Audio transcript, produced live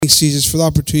Thanks, Jesus, for the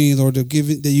opportunity, Lord, that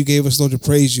you gave us, Lord, to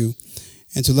praise you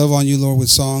and to love on you, Lord, with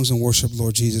songs and worship,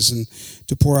 Lord Jesus, and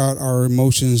to pour out our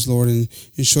emotions, Lord, and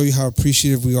show you how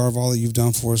appreciative we are of all that you've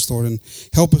done for us, Lord. And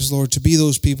help us, Lord, to be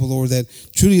those people, Lord, that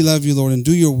truly love you, Lord, and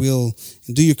do your will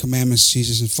and do your commandments,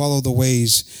 Jesus, and follow the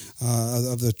ways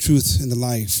of the truth and the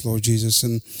life, Lord Jesus.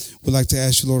 And we'd like to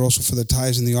ask you, Lord, also for the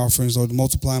tithes and the offerings, Lord, to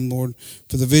multiply them, Lord,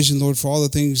 for the vision, Lord, for all the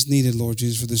things needed, Lord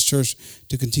Jesus, for this church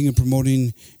to continue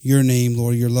promoting your name,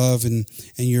 Lord, your love and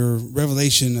your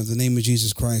revelation of the name of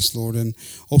Jesus Christ, Lord. And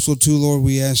also, too, Lord,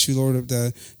 we ask you, Lord,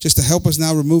 just to help us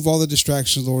now remove all the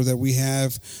distractions, Lord, that we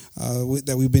have,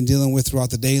 that we've been dealing with throughout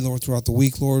the day, Lord, throughout the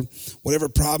week, Lord. Whatever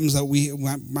problems that we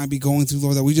might be going through,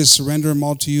 Lord, that we just surrender them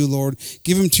all to you, Lord.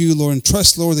 Give them to you, Lord, and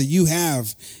trust, Lord, that you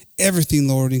have everything,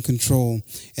 Lord, in control,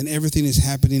 and everything is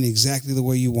happening exactly the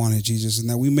way you want it, Jesus, and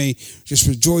that we may just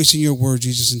rejoice in your word,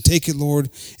 Jesus, and take it, Lord,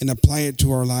 and apply it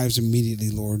to our lives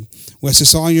immediately, Lord. We ask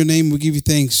this all in your name. We give you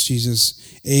thanks,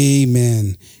 Jesus.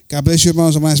 Amen. God bless you,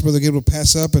 hermanos. I'm going to ask Brother Gabriel to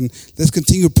pass up, and let's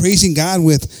continue praising God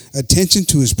with attention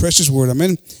to his precious word.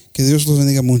 Amen. Que Dios los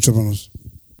bendiga mucho, hermanos.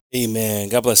 Amen.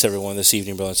 God bless everyone this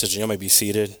evening, brothers and sisters. You may be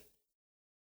seated.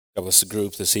 God bless the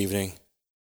group this evening.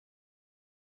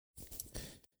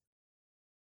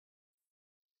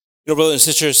 You know, brothers and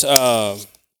sisters, I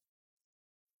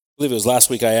believe it was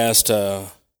last week I asked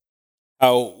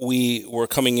how we were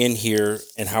coming in here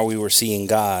and how we were seeing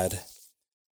God.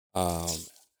 How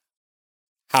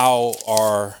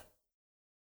our, I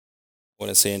want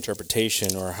to say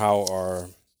interpretation, or how our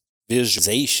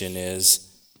visualization is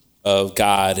of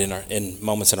God in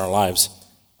moments in our lives.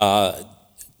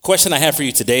 Question I have for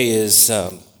you today is,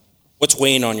 what's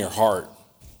weighing on your heart?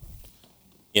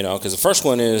 You know, because the first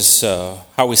one is how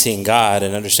are we seeing God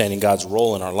and understanding God's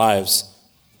role in our lives.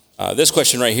 This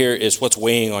question right here is what's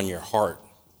weighing on your heart.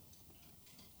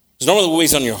 Because normally what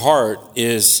weighs on your heart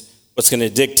is what's going to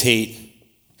dictate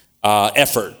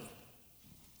effort,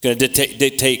 going to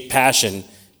dictate passion,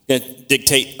 going to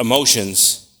dictate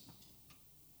emotions.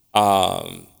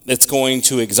 It's going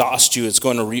to exhaust you. It's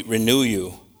going to renew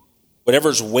you.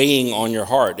 Whatever's weighing on your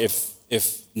heart.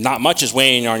 If not much is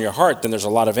weighing on your heart, then there's a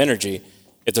lot of energy.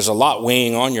 If there's a lot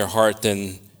weighing on your heart,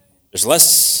 then there's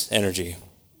less energy.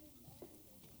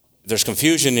 If there's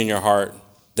confusion in your heart,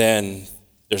 then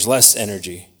there's less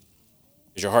energy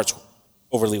because your heart's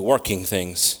overly working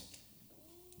things.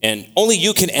 And only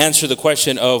you can answer the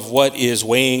question of what is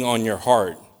weighing on your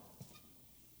heart.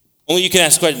 Only you can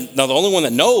ask the question. Now, the only one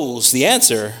that knows the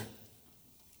answer,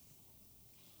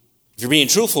 if you're being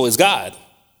truthful, is God.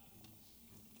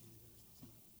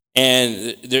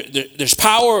 And there's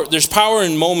power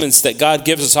in moments that God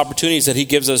gives us, opportunities that he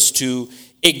gives us to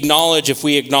acknowledge if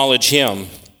we acknowledge him.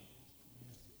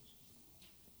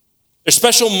 There's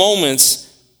special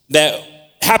moments that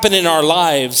happen in our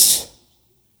lives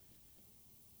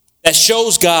that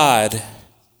shows God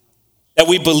that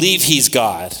we believe he's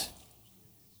God.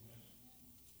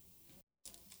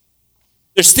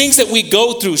 There's things that we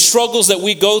go through, struggles that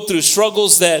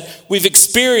we've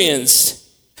experienced,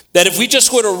 that if we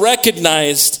just would have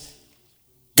recognized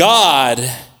God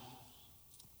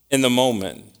in the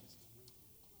moment,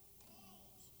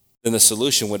 then the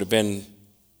solution would have been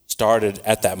started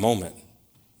at that moment.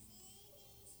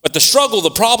 But the struggle,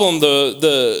 the problem,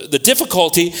 the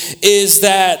difficulty is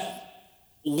that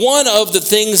one of the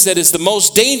things that is the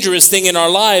most dangerous thing in our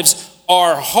lives,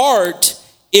 our heart,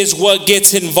 is what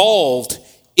gets involved,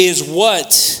 is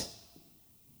what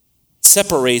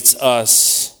separates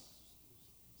us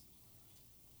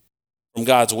from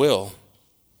God's will.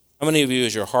 How many of you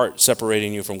is your heart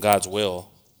separating you from God's will?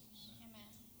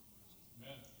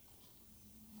 Amen.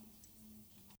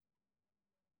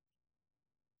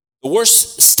 The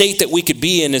worst state that we could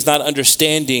be in is not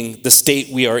understanding the state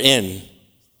we are in.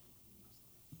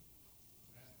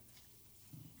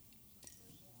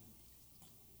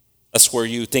 That's where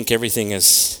you think everything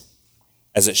is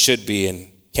as it should be and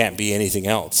can't be anything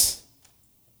else.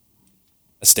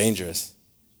 That's dangerous.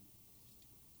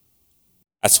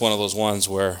 That's one of those ones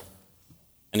where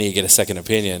I need to get a second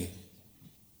opinion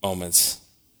moments,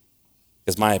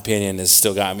 because my opinion has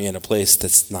still got me in a place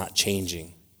that's not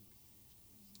changing.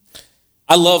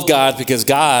 I love God because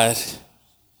God,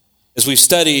 as we've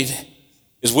studied,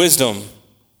 is wisdom.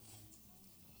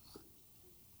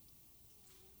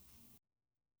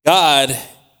 God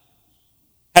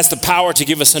has the power to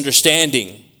give us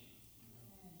understanding.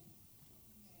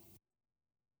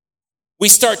 We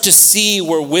start to see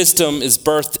where wisdom is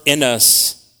birthed in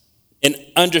us and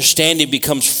understanding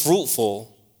becomes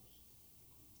fruitful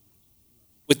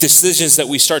with decisions that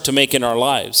we start to make in our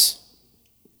lives.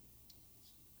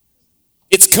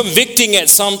 It's convicting at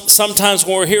sometimes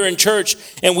when we're here in church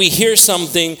and we hear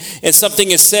something and something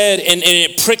is said and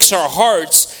it pricks our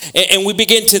hearts and we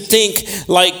begin to think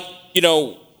like,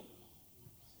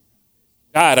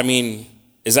 God,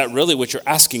 is that really what you're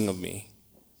asking of me?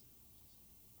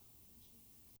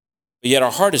 But yet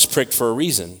our heart is pricked for a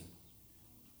reason.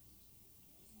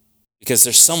 Because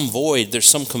there's some void, there's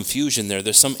some confusion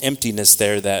there's some emptiness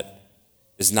there that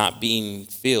is not being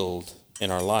filled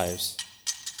in our lives.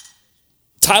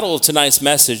 The title of tonight's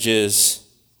message is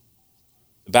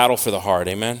The Battle for the Heart,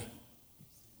 amen?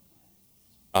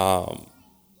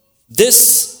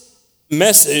 This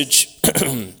message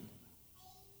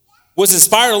was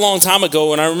inspired a long time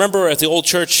ago, and I remember at the old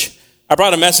church, I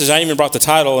brought a message, I even brought the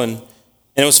title, and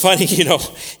it was funny,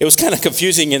 it was kind of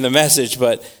confusing in the message,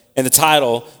 but in the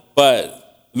title,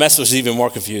 but the message was even more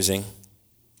confusing.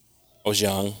 I was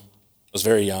young, I was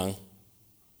very young.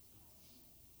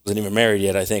 Wasn't even married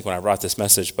yet, I think, when I brought this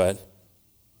message, but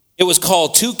it was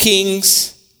called Two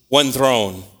Kings, One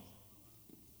Throne.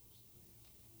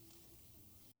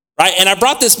 Right? And I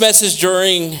brought this message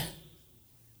during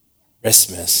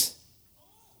Christmas.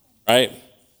 Right?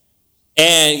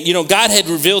 And, God had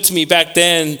revealed to me back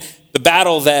then the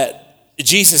battle that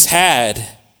Jesus had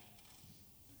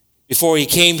before he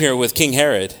came here with King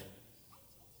Herod.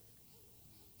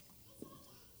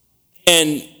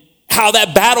 And how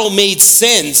that battle made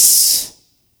sense.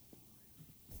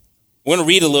 I want to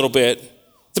read a little bit.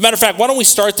 As a matter of fact, why don't we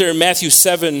start there in Matthew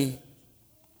 7?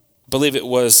 I believe it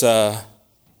was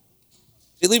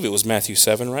Matthew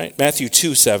 7, right? Matthew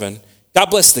 2:7. God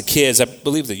bless the kids. I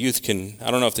believe the youth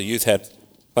I don't know if the youth had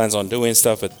plans on doing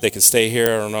stuff, but they can stay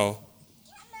here. I don't know.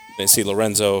 They see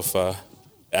Lorenzo if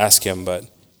ask him, but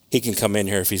he can come in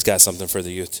here if he's got something for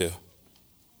the youth too.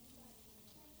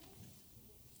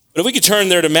 But if we could turn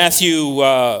there to Matthew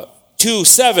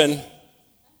 2:7,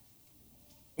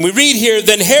 we read here,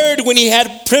 Then Herod, when he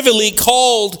had privily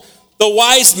called the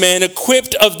wise men,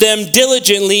 equipped of them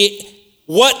diligently,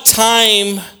 what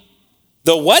time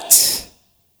the what?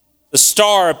 The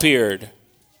star appeared.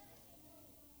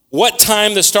 What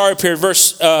time the star appeared,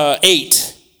 verse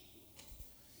 8.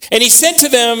 And he sent to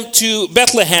them to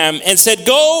Bethlehem and said,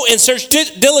 Go and search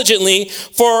diligently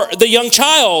for the young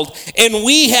child. And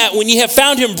when ye have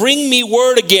found him, bring me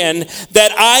word again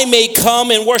that I may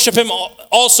come and worship him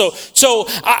also. So,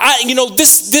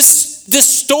 this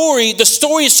story, the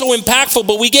story is so impactful,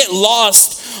 but we get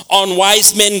lost on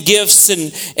wise men gifts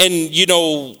and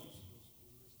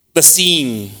the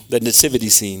scene, the nativity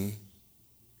scene.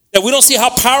 That we don't see how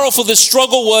powerful this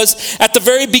struggle was at the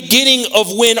very beginning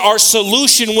of when our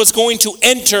solution was going to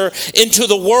enter into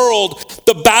the world,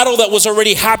 the battle that was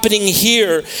already happening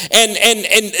here.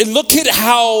 And look at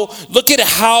how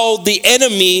the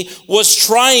enemy was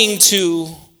trying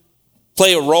to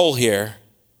play a role here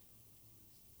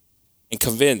and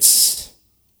convince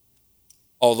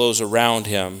all those around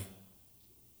him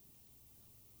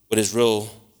what his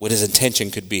intention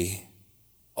could be.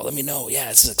 Oh, let me know. Yeah,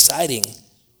 it's exciting.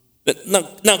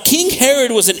 Now, King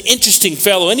Herod was an interesting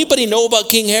fellow. Anybody know about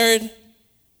King Herod?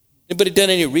 Anybody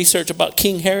done any research about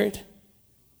King Herod?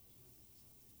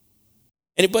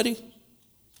 Anybody?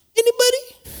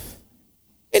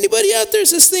 Anybody out there?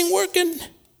 Is this thing working?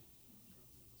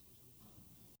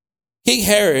 King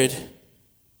Herod,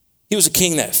 he was a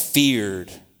king that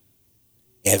feared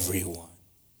everyone.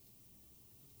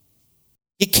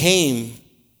 He came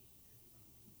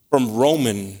from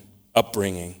Roman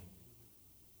upbringing.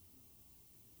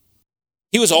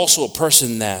 He was also a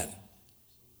person that,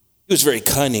 he was very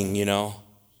cunning,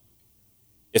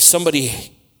 If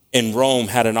somebody in Rome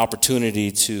had an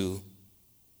opportunity to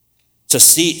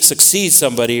succeed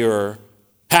somebody or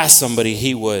pass somebody,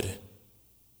 he would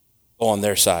go on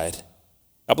their side.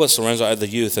 God bless Lorenzo. I had the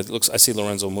youth. I see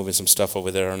Lorenzo moving some stuff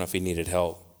over there. I don't know if he needed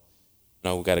help.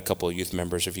 No, we've got a couple of youth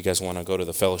members. If you guys want to go to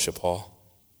the fellowship hall.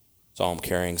 So I'm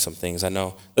carrying some things. I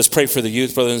know. Let's pray for the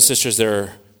youth, brothers and sisters.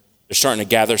 They're starting to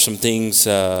gather some things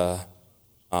for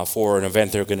an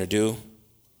event they're going to do.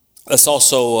 Let's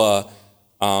also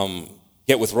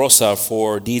get with Rosa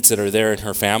for needs that are there in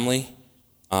her family.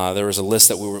 There was a list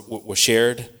that was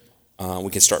shared.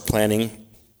 We can start planning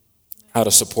how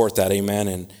to support that, amen.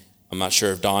 And I'm not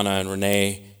sure if Donna and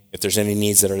Renee, if there's any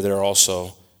needs that are there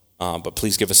also, but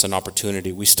please give us an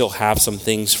opportunity. We still have some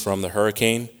things from the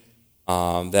hurricane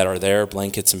that are there,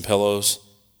 blankets and pillows.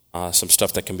 Some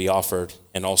stuff that can be offered,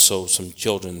 and also some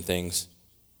children things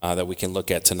that we can look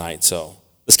at tonight. So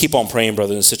let's keep on praying,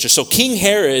 brothers and sisters. So King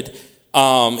Herod,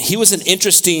 he was an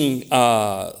interesting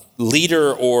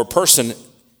leader or person.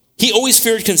 He always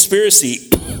feared conspiracy.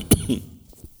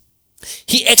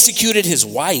 He executed his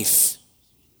wife.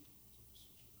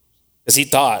 because he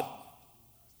thought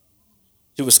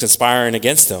she was conspiring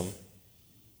against him.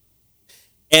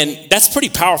 And that's pretty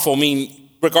powerful. I mean,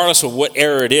 regardless of what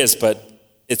error it is, but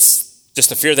it's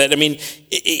just a fear that, I mean,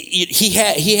 he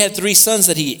had 3 sons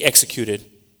that he executed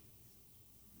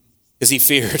because he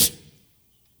feared.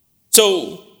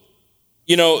 So,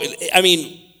 I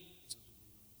mean,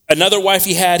 another wife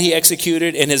he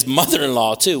executed, and his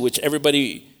mother-in-law too, which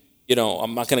everybody,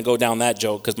 I'm not going to go down that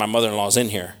joke because my mother-in-law's in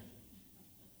here.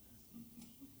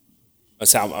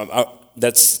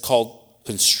 That's called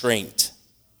constraint,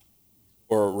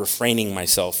 or refraining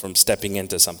myself from stepping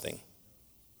into something.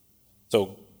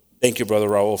 So thank you, Brother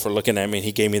Raul, for looking at me. And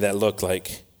he gave me that look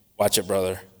like, watch it,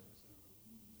 brother.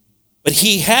 But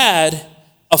he had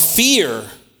a fear.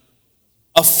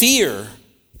 And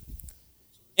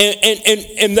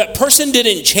that person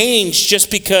didn't change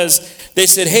just because they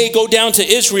said, hey, go down to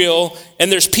Israel, and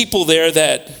there's people there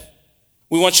that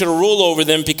we want you to rule over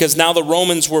them, because now the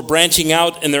Romans were branching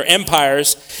out in their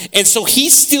empires. And so he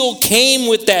still came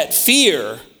with that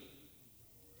fear.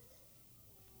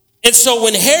 And so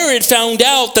when Herod found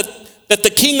out that the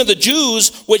king of the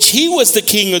Jews, which he was the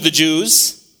king of the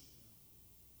Jews,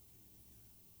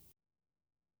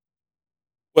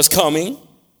 was coming,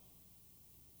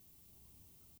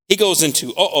 he goes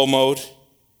into uh-oh mode.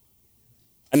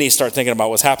 I need to start thinking about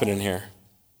what's happening here.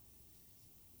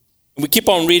 And we keep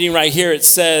on reading right here. It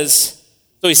says,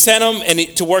 so he sent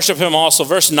them to worship him also.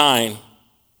 Verse 9.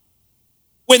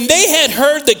 When they had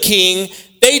heard the king,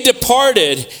 they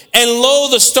departed, and lo,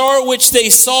 the star which they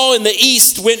saw in the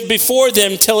east went before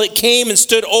them till it came and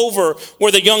stood over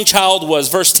where the young child was.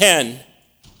 Verse 10.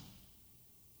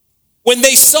 When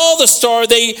they saw the star,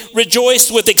 they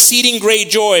rejoiced with exceeding great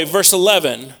joy. Verse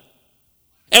 11.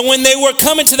 And when they were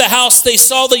come into the house, they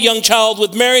saw the young child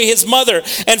with Mary his mother,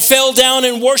 and fell down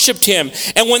and worshipped him.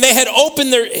 And when they had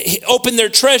opened their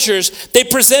treasures, they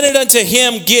presented unto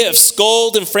him gifts,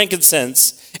 gold and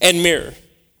frankincense and myrrh.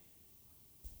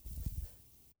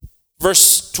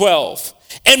 Verse 12.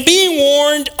 And being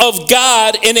warned of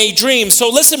God in a dream. So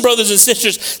listen, brothers and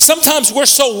sisters, sometimes we're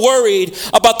so worried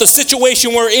about the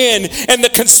situation we're in and the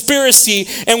conspiracy,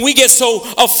 and we get so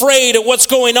afraid of what's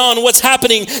going on, what's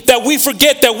happening, that we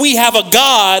forget that we have a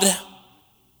God.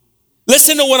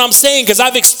 Listen to what I'm saying, because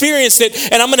I've experienced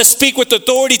it, and I'm going to speak with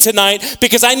authority tonight,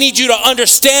 because I need you to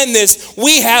understand this.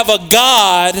 We have a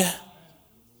God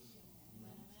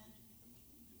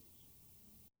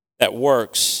that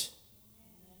works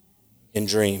in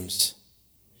dreams.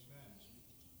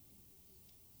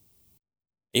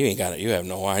 You have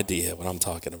no idea what I'm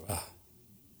talking about.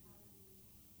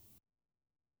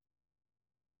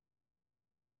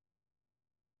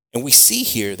 And we see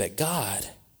here that God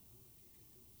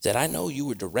said, I know you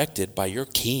were directed by your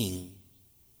king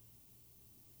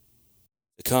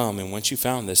to come, and once you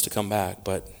found this, to come back,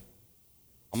 but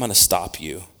I'm going to stop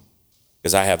you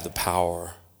because I have the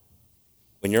power.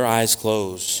 When your eyes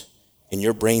close and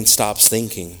your brain stops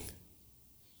thinking,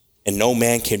 and no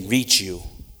man can reach you,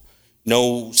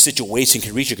 no situation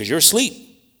can reach you because you're asleep.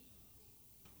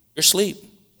 You're asleep.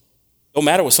 Don't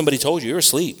matter what somebody told you, you're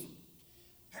asleep.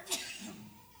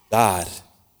 God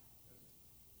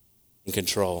in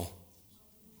control.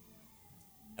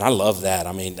 And I love that.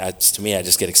 I mean, to me, I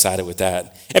just get excited with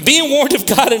that. And being warned of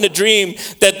God in a dream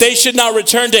that they should not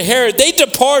return to Herod, they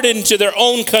departed into their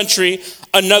own country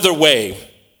another way.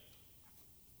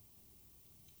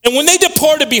 And when they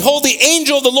departed, behold, the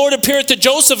angel of the Lord appeared to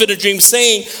Joseph in a dream,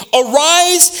 saying,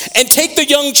 arise and take the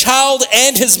young child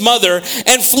and his mother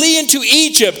and flee into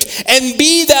Egypt, and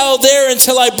be thou there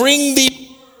until I bring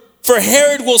thee, for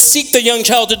Herod will seek the young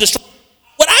child to destroy.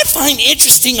 What I find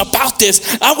interesting about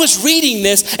this, I was reading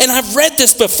this, and I've read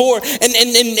this before,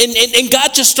 and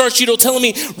God just starts, telling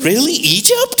me, really,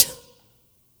 Egypt?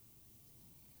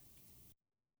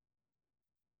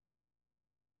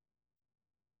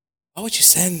 Why would you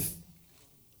send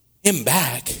him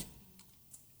back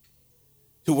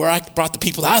to where I brought the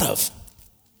people out of?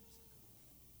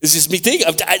 It's just me thinking.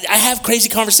 I have crazy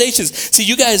conversations. See,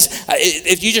 you guys,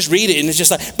 if you just read it and it's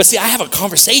just like, but see, I have a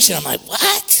conversation. I'm like,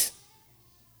 what?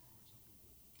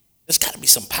 There's got to be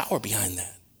some power behind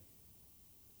that.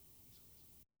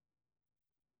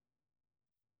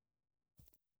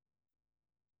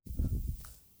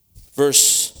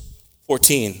 Verse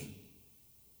 14.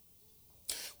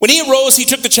 When he arose, he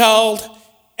took the child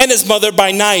and his mother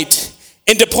by night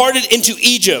and departed into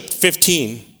Egypt.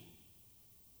 15.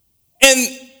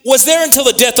 And was there until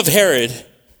the death of Herod,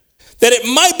 that it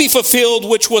might be fulfilled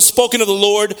which was spoken of the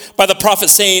Lord by the prophet,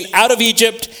 saying, out of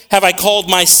Egypt have I called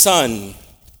my son.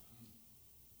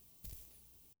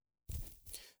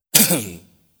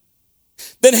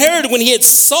 Then Herod, when he had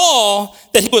saw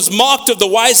that he was mocked of the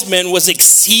wise men, was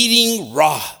exceeding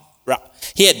wroth.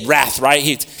 He had wrath, right?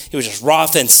 He was just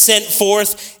wroth and sent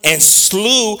forth and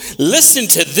slew. Listen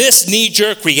to this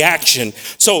knee-jerk reaction.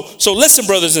 So listen,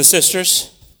 brothers and sisters.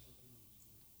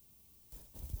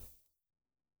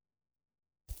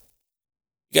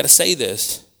 You got to say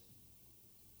this.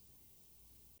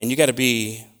 And you got to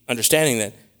be understanding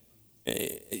that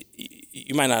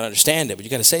you might not understand it, but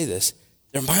you got to say this.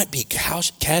 There might be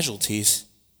casualties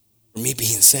for me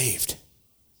being saved.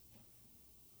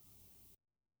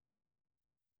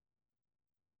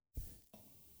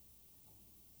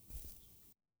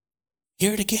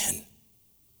 Hear it again.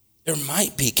 There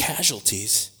might be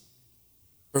casualties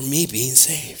for me being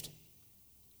saved.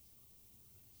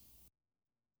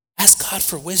 Ask God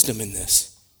for wisdom in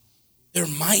this. There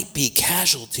might be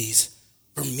casualties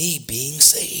for me being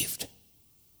saved.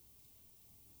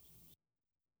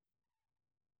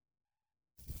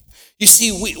 You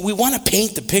see, we want to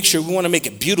paint the picture. We want to make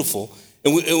it beautiful.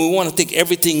 And we want to think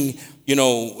everything,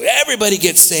 everybody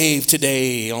gets saved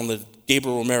today on the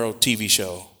Gabriel Romero TV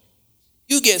show.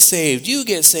 You get saved, you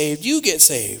get saved, you get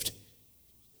saved.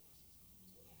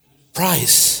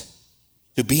 Price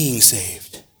to being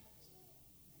saved.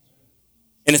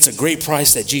 And it's a great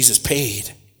price that Jesus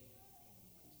paid.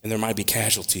 And there might be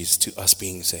casualties to us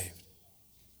being saved.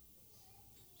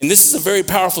 And this is a very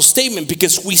powerful statement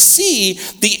because we see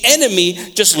the enemy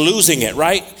just losing it,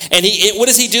 right? And what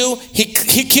does he do?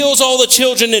 He kills all the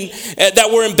children that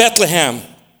were in Bethlehem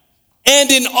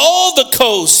and in all the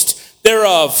coast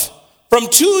thereof, from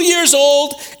 2 years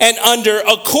old and under,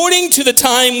 according to the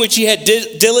time which he had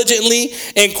diligently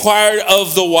inquired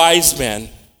of the wise men.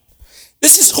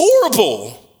 This is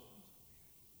horrible.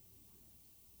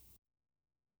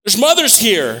 There's mothers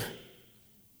here.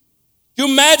 You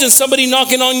imagine somebody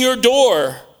knocking on your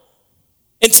door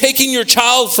and taking your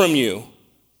child from you.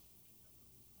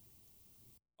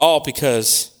 All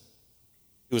because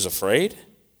he was afraid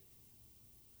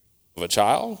of a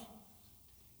child?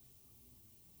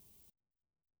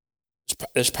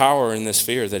 There's power in this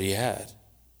fear that he had,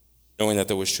 knowing that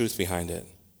there was truth behind it.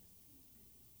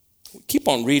 Keep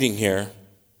on reading here.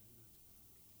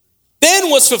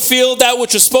 Then was fulfilled that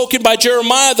which was spoken by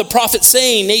Jeremiah the prophet,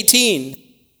 saying, 18,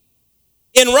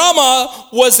 in Ramah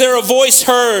was there a voice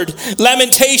heard,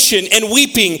 lamentation and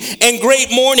weeping and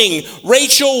great mourning,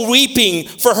 Rachel weeping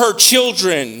for her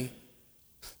children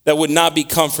that would not be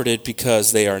comforted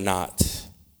because they are not.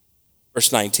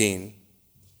 Verse 19.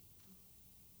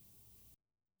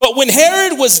 But when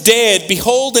Herod was dead,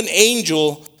 behold, an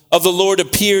angel of the Lord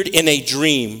appeared in a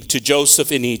dream to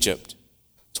Joseph in Egypt.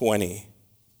 20.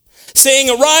 Saying,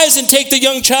 arise and take the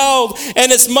young child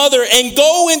and his mother and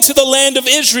go into the land of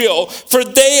Israel, for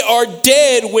they are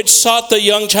dead which sought the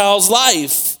young child's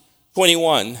life.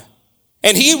 21.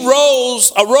 And he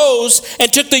arose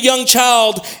and took the young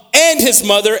child and his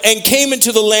mother and came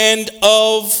into the land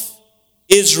of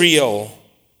Israel.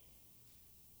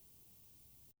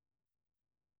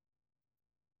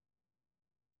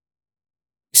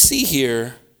 You see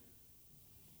here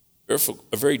a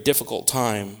very difficult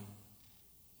time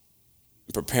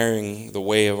preparing the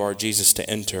way of our Jesus to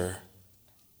enter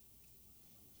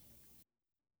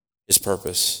his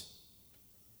purpose.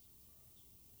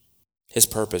 His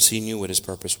purpose, he knew what his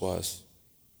purpose was.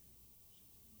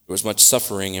 There was much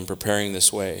suffering in preparing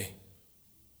this way.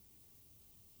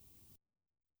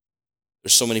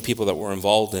 There's so many people that were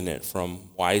involved in it, from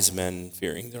wise men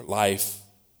fearing their life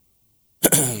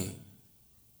to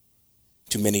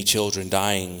many children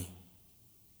dying.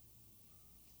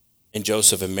 And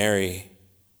Joseph and Mary,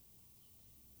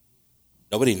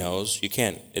 nobody knows.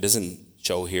 It doesn't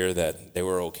show here that they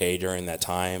were okay during that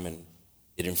time and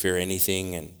didn't fear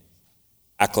anything and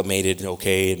acclimated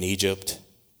okay in Egypt.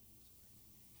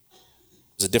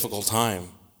 It was a difficult time.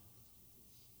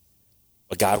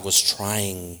 But God was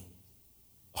trying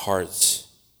the hearts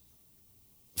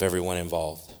of everyone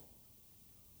involved.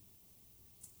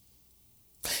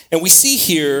 And we see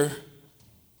here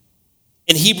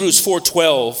in Hebrews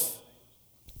 4:12,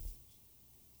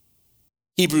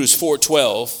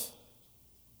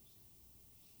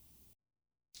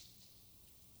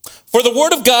 for the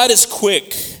word of God is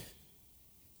quick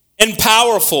and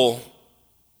powerful.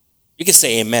 You can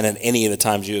say amen at any of the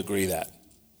times you agree that.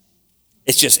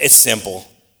 It's simple.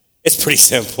 It's pretty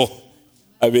simple.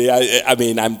 I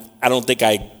don't think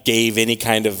I gave any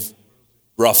kind of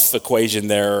rough equation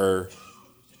there or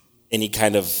any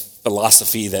kind of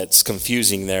philosophy that's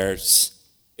confusing there.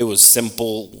 It was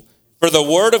simple. For the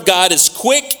word of God is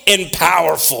quick and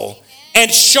powerful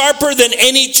and sharper than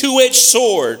any two-edged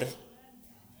sword,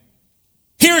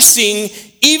 piercing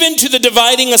even to the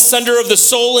dividing asunder of the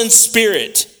soul and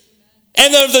spirit,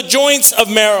 and of the joints of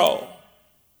marrow,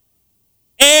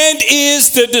 and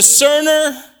is the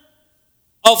discerner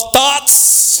of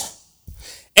thoughts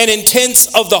and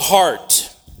intents of the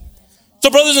heart. So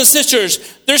brothers and sisters,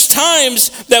 there's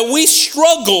times that we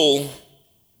struggle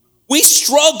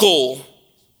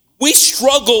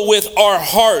with our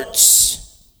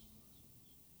hearts.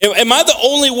 Am I the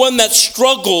only one that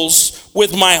struggles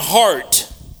with my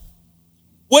heart?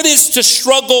 What is to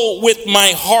struggle with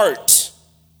my heart?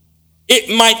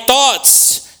 My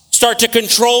thoughts start to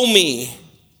control me.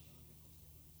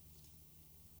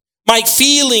 My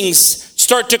feelings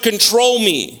start to control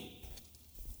me.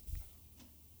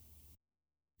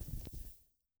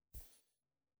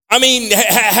 I mean,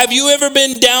 have you ever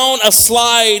been down a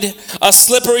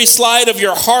slippery slide of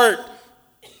your heart,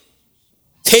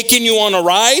 taking you on a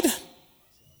ride?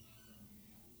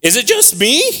 Is it just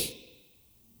me?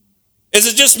 Is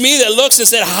it just me that looks and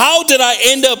said, how did I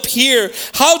end up here?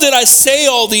 How did I say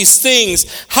all these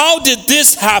things? How did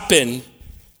this happen?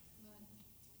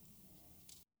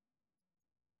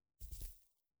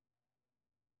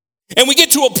 And we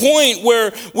get to a point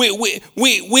where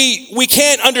we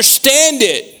can't understand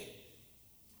it.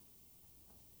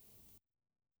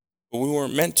 But we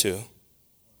weren't meant to.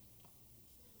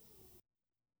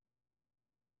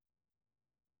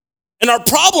 And our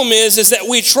problem is that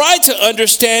we try to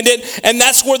understand it, and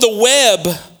that's where the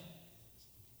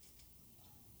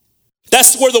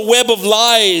web of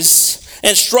lies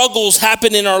and struggles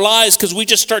happen in our lives, because we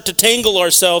just start to tangle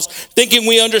ourselves thinking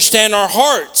we understand our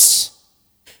hearts.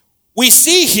 We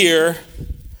see here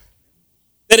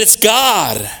that it's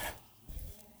God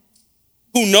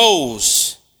who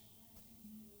knows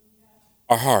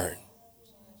our heart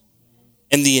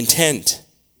and the intent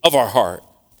of our heart.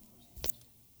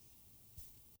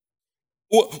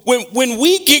 When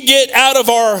we can get out of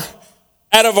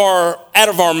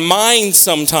our minds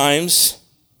sometimes,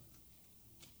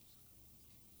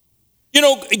 you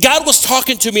know, God was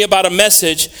talking to me about a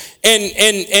message, and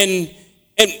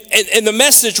the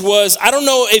message was, I don't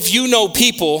know if you know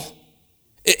people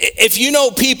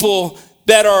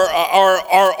that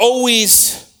are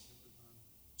always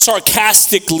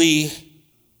sarcastically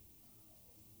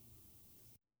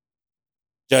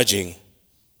judging.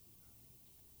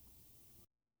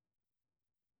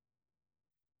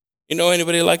 You know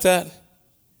anybody like that?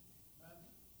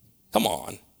 Come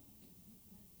on.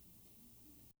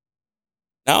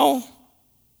 No?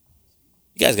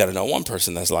 You guys got to know one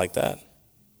person that's like that.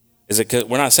 Is it because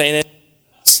we're not saying it?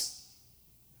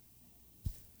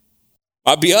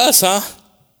 Might be us, huh?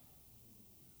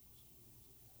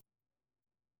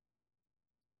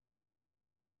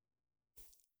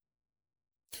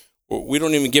 We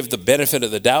don't even give the benefit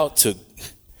of the doubt to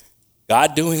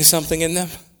God doing something in them.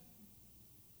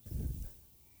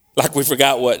 Like we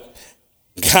forgot what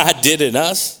God did in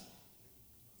us.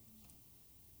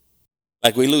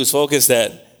 Like we lose focus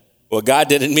that what God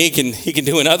did in me, he can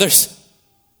do in others.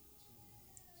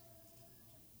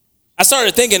 I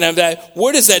started thinking of that.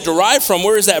 Where does that derive from?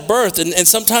 Where is that birth? And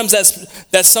sometimes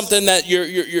that's something that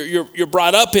you're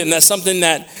brought up in. That's something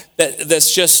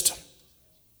that's just.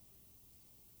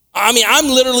 I mean, I'm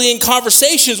literally in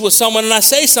conversations with someone and I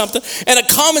say something and a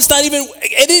comment's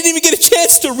it didn't even get a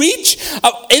chance to reach.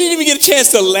 It didn't even get a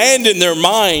chance to land in their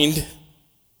mind.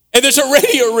 And there's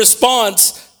already a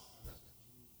response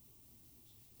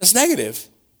that's negative.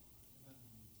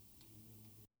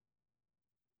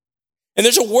 And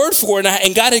there's a word for it,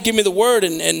 and God had given me the word,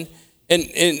 and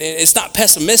it's not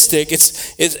pessimistic.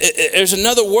 There's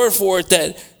another word for it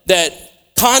that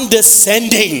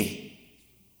condescending.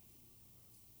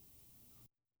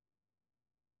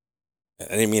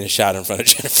 I didn't mean to shout in front of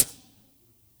Jennifer.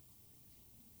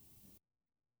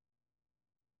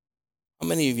 How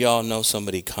many of y'all know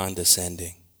somebody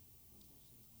condescending?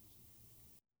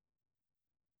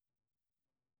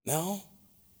 No?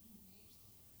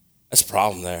 That's a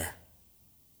problem there.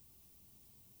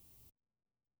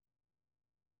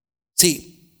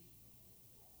 See,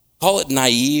 call it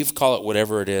naive, call it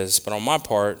whatever it is, but on my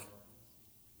part,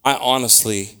 I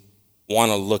honestly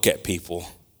want to look at people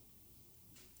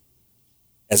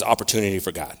as opportunity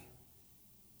for God.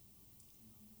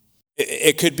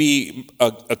 It could be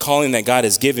a calling that God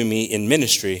has given me in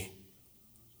ministry,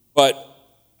 but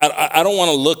I don't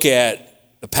want to look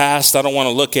at the past. I don't want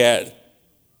to look at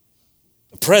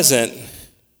the present.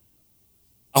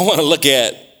 I want to look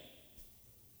at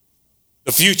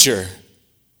the future.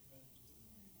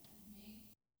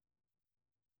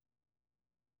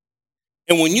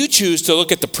 And when you choose to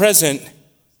look at the present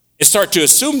and start to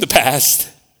assume the past,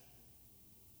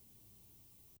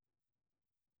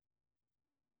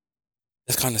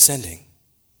 That's condescending.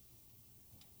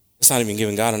 It's not even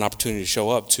giving God an opportunity to show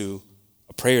up to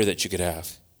a prayer that you could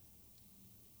have.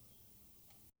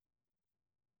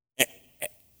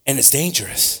 And it's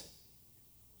dangerous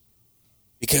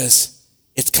because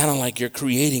it's kind of like you're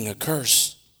creating a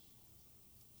curse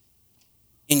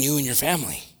in you and your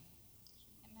family.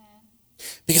 Amen.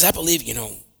 Because I believe,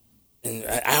 and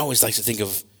I always like to think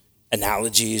of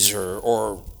analogies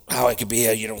or how it could be,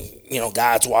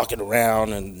 God's walking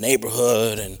around in the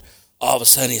neighborhood and all of a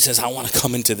sudden he says, I want to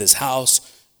come into this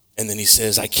house. And then he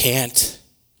says, I can't.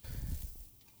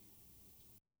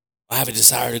 I have a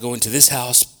desire to go into this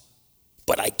house,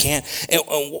 but I can't. And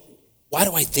why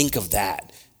do I think of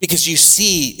that? Because you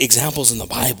see examples in the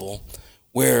Bible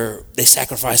where they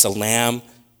sacrifice a lamb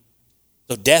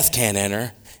so death can't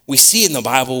enter. We see in the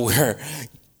Bible where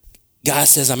God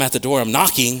says, I'm at the door, I'm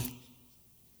knocking.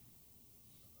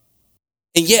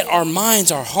 And yet our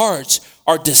minds, our hearts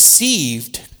are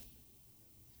deceived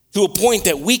to a point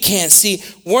that we can't see.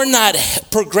 We're not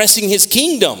progressing his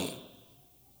kingdom.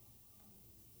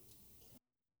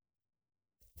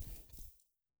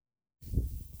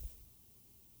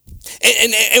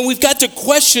 And we've got to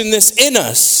question this in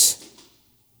us.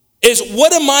 Is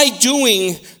what am I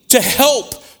doing to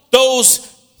help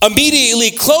those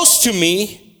immediately close to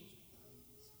me?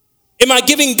 Am I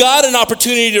giving God an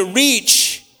opportunity to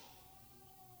reach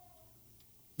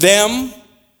them?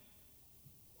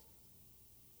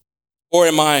 Or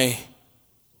am I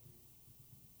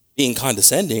being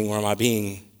condescending, or am I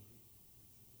being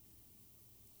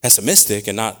pessimistic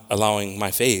and not allowing my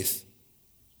faith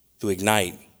to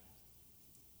ignite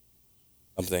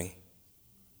something?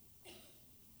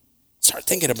 Start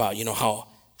thinking about,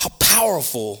 how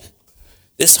powerful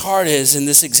this heart is in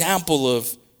this example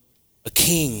of a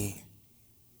king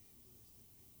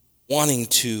wanting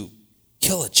to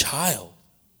kill a child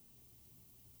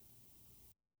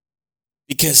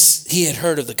because he had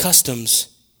heard of the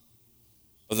customs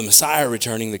of the Messiah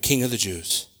returning, the King of the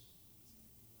Jews.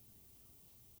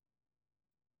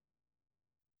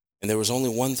 And there was only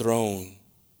one throne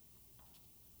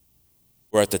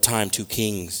where at the time 2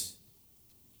 kings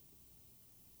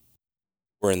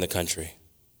were in the country.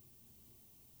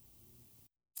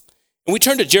 And we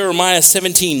turn to Jeremiah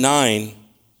 17:9.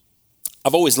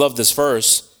 I've always loved this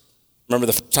verse. Remember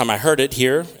the first time I heard it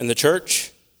here in the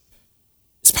church?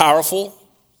 It's powerful.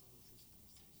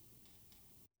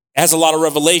 It has a lot of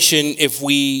revelation if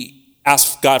we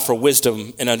ask God for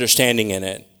wisdom and understanding in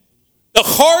it. The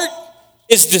heart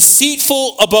is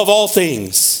deceitful above all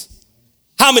things.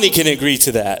 How many can agree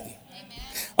to that?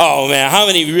 Oh man, how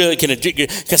many really can agree?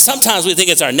 Because sometimes we think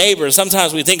it's our neighbor,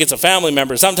 sometimes we think it's a family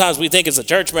member, sometimes we think it's a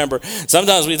church member,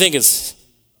 sometimes we think it's...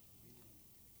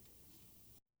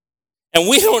 And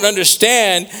we don't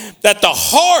understand that the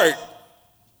heart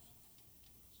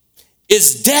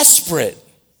is desperate.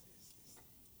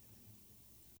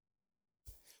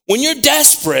 When you're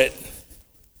desperate,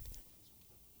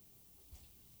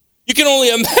 you can only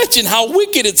imagine how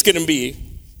wicked it's going to be.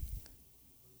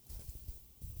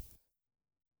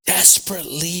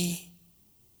 Desperately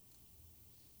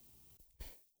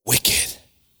wicked.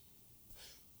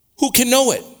 Who can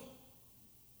know it?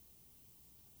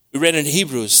 We read in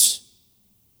Hebrews,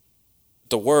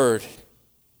 the word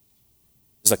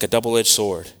is like a double-edged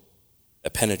sword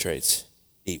that penetrates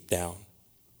deep down.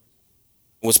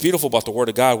 What's beautiful about the Word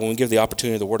of God, when we give the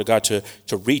opportunity of the Word of God to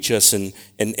reach us in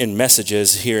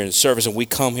messages here in service, and we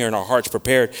come here in our hearts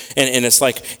prepared, and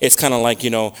it's kind of like,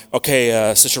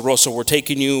 okay, Sister Rosa, we're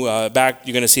taking you back.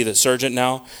 You're going to see the surgeon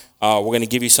now. We're going to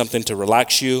give you something to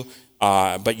relax you,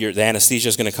 but the anesthesia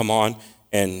is going to come on,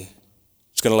 and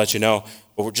it's going to let you know.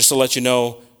 But just to let you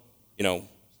know,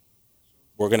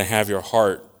 we're going to have your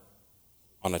heart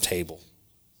on a table.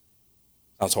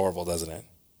 Sounds horrible, doesn't it?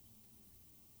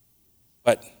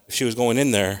 But if she was going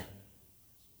in there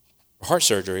for heart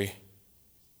surgery,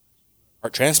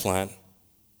 heart transplant,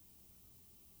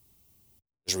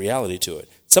 there's reality to it.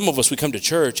 Some of us, we come to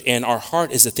church and our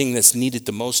heart is the thing that's needed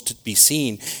the most to be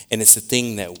seen, and it's the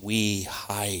thing that we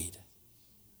hide.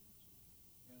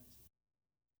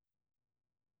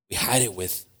 We hide it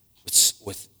with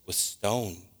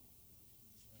stone.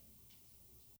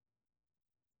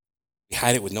 We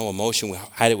hide it with no emotion. We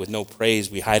hide it with no praise.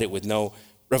 We hide it with no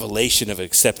revelation of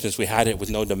acceptance. We hide it with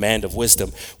no demand of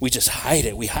wisdom. We just hide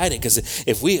it. We hide it because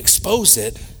if we expose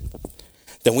it,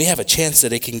 then we have a chance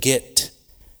that it can get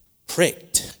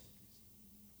pricked.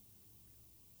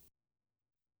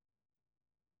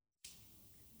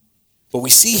 But we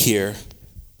see here,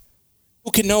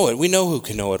 who can know it? We know who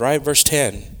can know it, right? Verse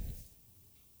 10.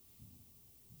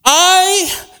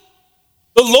 I,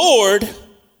 the Lord,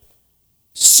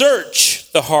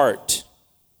 search the heart.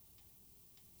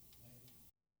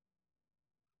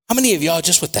 How many of y'all,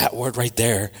 just with that word right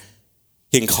there,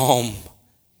 can calm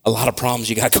a lot of problems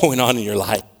you got going on in your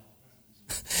life?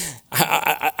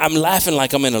 I'm laughing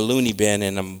like I'm in a loony bin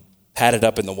and I'm padded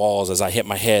up in the walls as I hit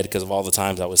my head because of all the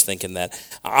times I was thinking that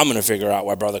I'm going to figure out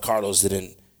why Brother Carlos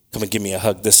didn't come and give me a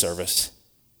hug this service,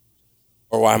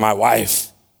 or why my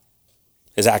wife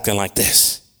is acting like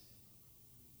this.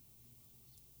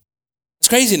 It's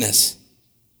craziness.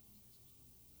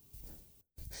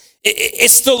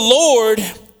 It's the Lord.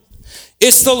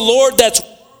 It's the Lord that's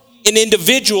in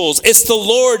individuals. It's the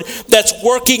Lord that's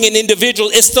working in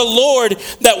individuals. It's the Lord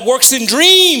that works in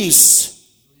dreams.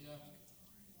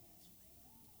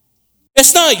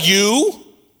 It's not you.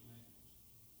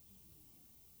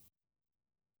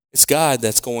 It's God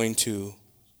that's going to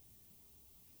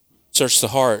search the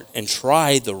heart and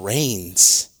try the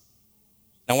reins.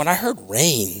 Now, when I heard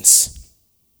reins,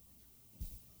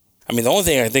 I mean, the only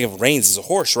thing I can think of reins is a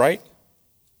horse, right?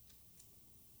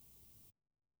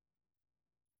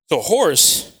 So a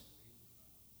horse,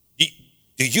 do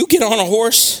you get on a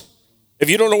horse if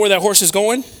you don't know where that horse is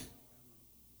going?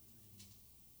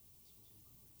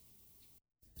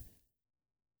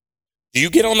 Do you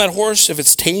get on that horse if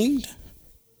it's tamed?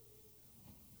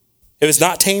 If it's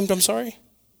not tamed, I'm sorry?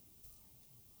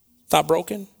 It's not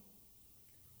broken?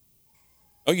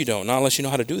 No, you don't, not unless you know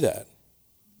how to do that.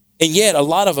 And yet, a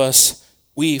lot of us,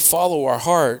 we follow our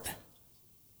heart.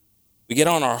 We get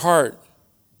on our heart.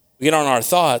 We get on our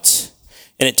thoughts,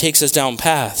 and it takes us down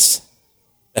paths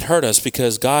that hurt us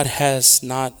because God has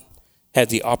not had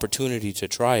the opportunity to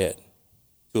try it,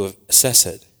 to assess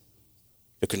it,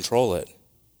 to control it.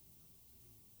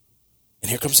 And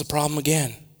here comes the problem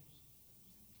again.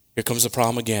 Here comes the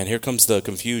problem again. Here comes the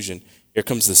confusion. Here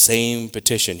comes the same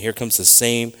petition. Here comes the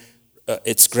same,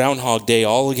 it's Groundhog Day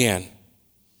all again.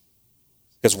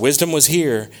 Because wisdom was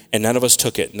here and none of us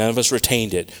took it. None of us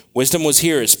retained it. Wisdom was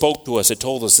here. It spoke to us. It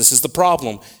told us this is the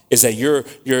problem, is that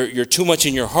you're too much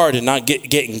in your heart and not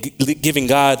giving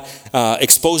God,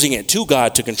 exposing it to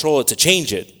God to control it, to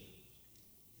change it,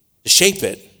 to shape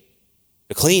it,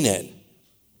 to clean it.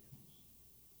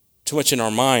 Too much in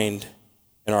our mind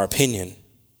and our opinion.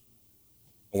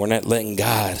 And we're not letting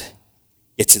God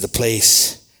get to the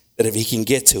place that if he can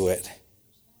get to it,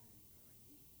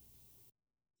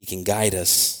 he can guide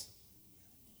us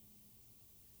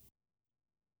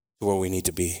to where we need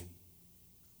to be.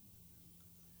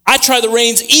 I try the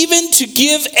reins even to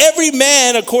give every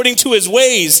man according to his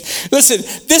ways. Listen,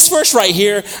 this verse right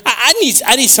here, I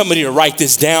need somebody to write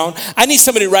this down. I need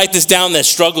somebody to write this down that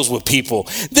struggles with people.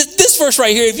 This verse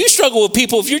right here, if you struggle with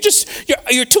people, if you're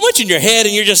too much in your head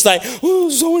and you're just like, oh,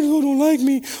 so-and-so don't like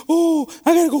me. Oh,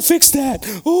 I got to go fix that.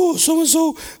 Oh,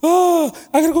 so-and-so,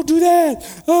 I got to go do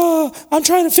that. I'm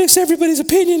trying to fix everybody's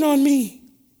opinion on me.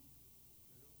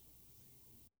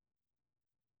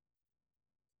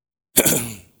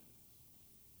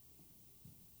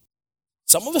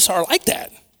 Some of us are like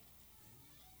that.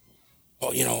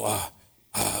 Oh,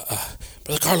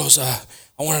 Brother Carlos, I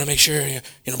wanted to make sure,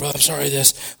 brother, I'm sorry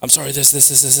this.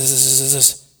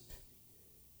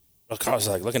 Brother Carlos is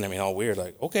like looking at me all weird,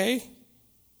 like, okay.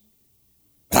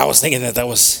 But I was thinking that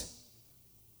was,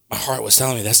 my heart was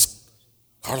telling me that's,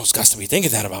 Carlos got to be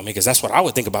thinking that about me because that's what I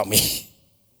would think about me.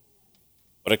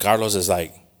 But Carlos is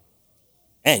like,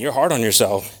 man, you're hard on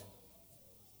yourself.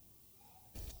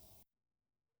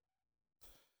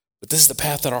 But this is the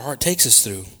path that our heart takes us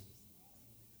through,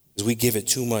 is we give it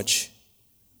too much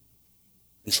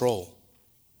control.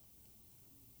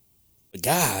 But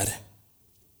God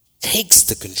takes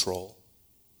the control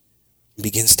and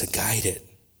begins to guide it.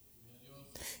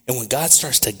 And when God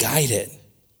starts to guide it,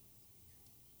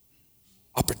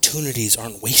 opportunities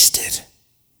aren't wasted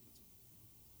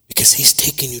because he's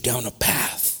taking you down a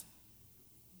path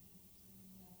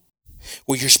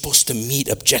where you're supposed to meet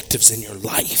objectives in your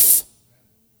life.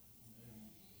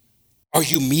 Are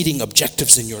you meeting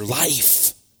objectives in your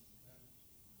life?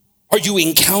 Are you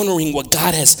encountering what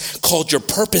God has called your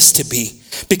purpose to be?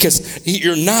 Because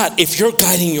you're not if you're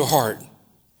guiding your heart.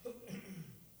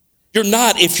 You're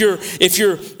not if you're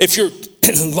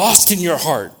lost in your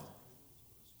heart.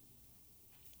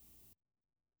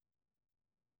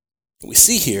 We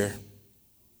see here,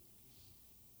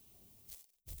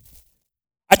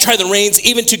 I try the reins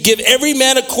even to give every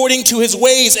man according to his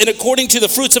ways and according to the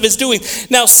fruits of his doing.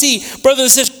 Now see,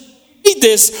 brothers and sisters, read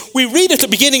this. We read at the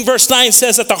beginning, verse 9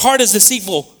 says that the heart is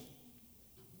deceitful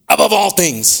above all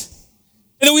things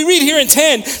And then we read here in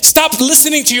 10, stop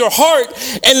listening to your heart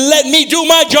and let me do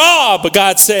my job,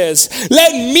 God says.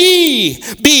 Let me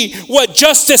be what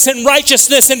justice and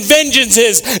righteousness and vengeance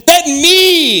is. Let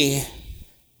me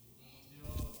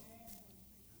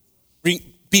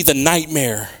be the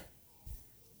nightmare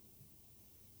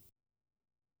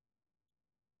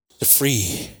to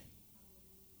free,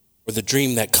 or the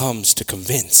dream that comes to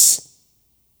convince.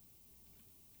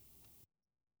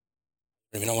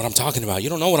 You don't even know what I'm talking about. You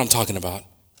don't know what I'm talking about.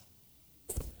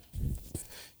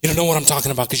 You don't know what I'm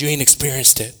talking about because you ain't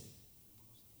experienced it.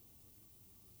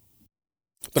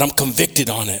 But I'm convicted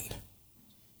on it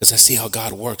because I see how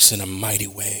God works in a mighty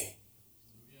way.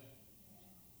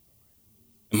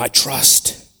 And my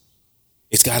trust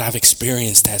is, God, I've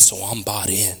experienced that, so I'm bought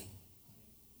in.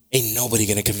 Ain't nobody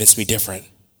going to convince me different.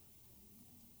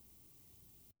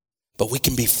 But we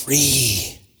can be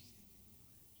free.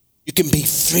 You can be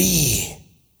free.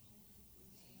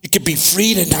 You can be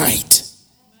free tonight.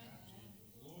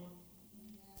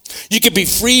 You can be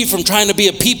free from trying to be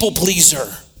a people pleaser.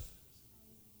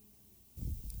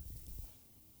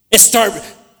 And start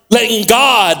letting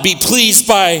God be pleased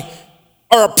by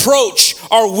our approach,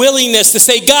 our willingness to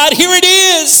say, God, here it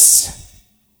is.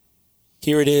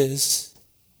 Here it is.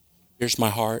 Here's my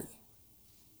heart.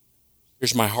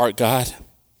 Here's my heart, God.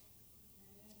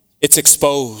 It's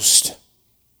exposed.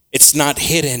 It's not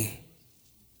hidden.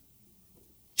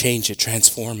 Change it,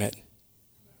 transform it.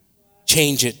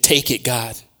 Change it, take it,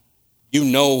 God. You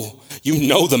know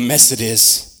the mess it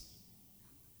is.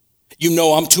 You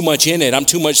know I'm too much in it. I'm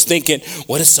too much thinking,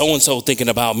 what is so-and-so thinking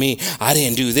about me? I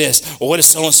didn't do this. Or what is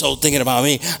so-and-so thinking about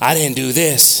me? I didn't do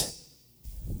this.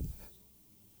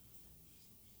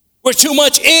 We're too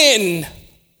much in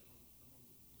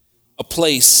a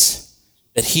place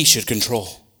that he should control.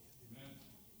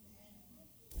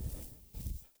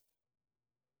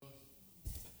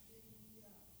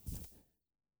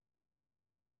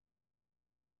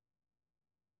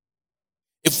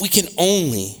 If we can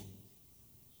only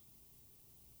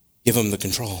give him the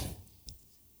control.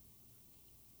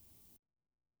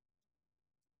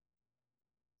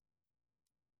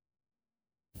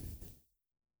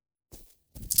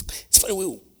 It's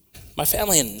funny, my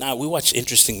family and I, we watch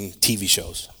interesting TV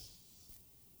shows.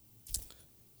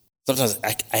 Sometimes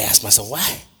I ask myself,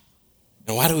 why?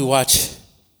 And why do we watch,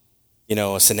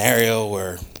 a scenario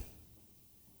where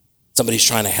somebody's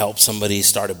trying to help somebody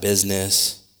start a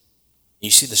business? You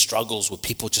see the struggles with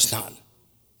people just not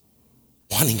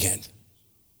wanting it.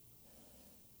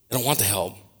 They don't want the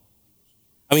help.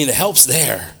 The help's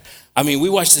there. We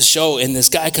watch this show and this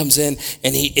guy comes in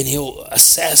and he'll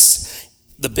assess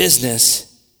the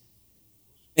business.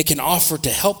 They can offer to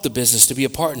help the business, to be a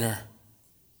partner,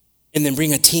 and then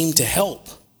bring a team to help.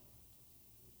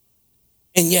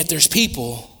 And yet there's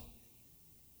people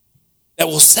that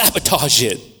will sabotage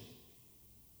it.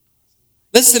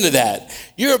 Listen to that.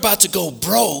 You're about to go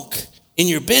broke in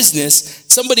your business.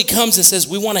 Somebody comes and says,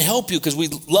 we want to help you because we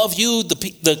love you,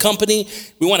 the company.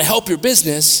 We want to help your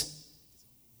business.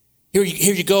 Here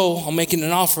you go. I'm making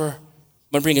an offer.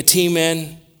 I'm going to bring a team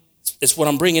in. It's what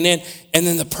I'm bringing in. And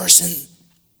then the person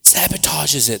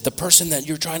sabotages it, the person that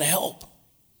you're trying to help.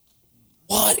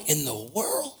 What in the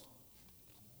world?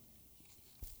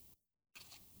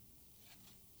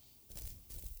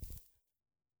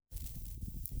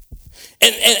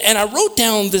 And I wrote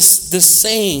down this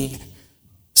saying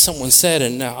someone said,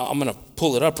 and now I'm going to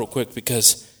pull it up real quick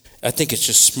because I think it's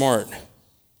just smart.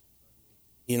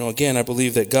 Again, I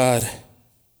believe that God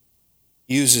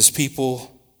uses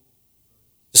people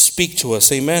to speak to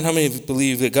us. Amen? How many of you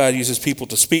believe that God uses people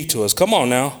to speak to us? Come on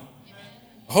now.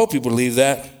 I hope you believe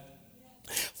that.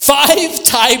 5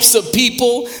 types of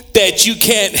people that you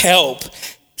can't help.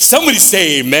 Somebody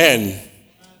say amen.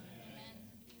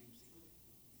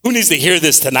 Who needs to hear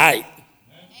this tonight?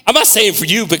 I'm not saying for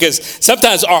you because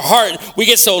sometimes our heart, we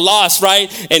get so lost, right?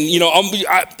 And,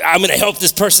 I'm going to help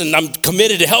this person. I'm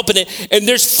committed to helping it. And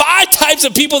there's 5 types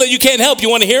of people that you can't help. You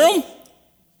want to hear them?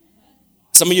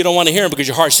 Some of you don't want to hear them because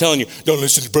your heart's telling you, don't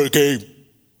listen to Brother Gabe.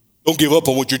 Don't give up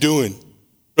on what you're doing.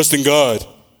 Trust in God.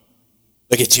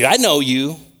 Look at you. I know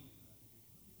you.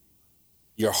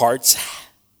 Your heart's.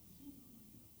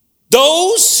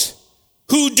 Those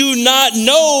who do not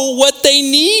know what they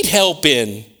need help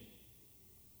in.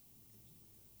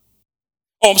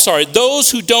 Oh, I'm sorry. Those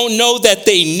who don't know that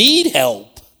they need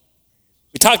help.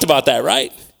 We talked about that,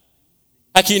 right?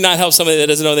 How can you not help somebody that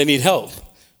doesn't know they need help?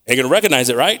 They're going to recognize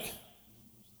it, right?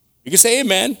 You can say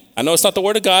amen. I know it's not the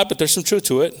word of God, but there's some truth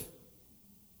to it.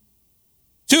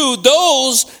 2,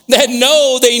 those that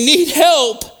know they need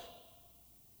help,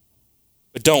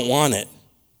 but don't want it.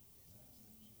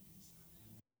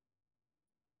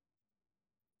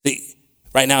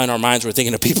 Right now in our minds, we're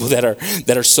thinking of people that are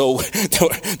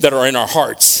in our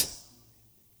hearts.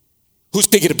 Who's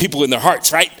thinking of people in their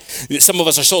hearts, right? Some of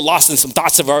us are so lost in some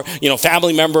thoughts of our,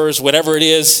 family members, whatever it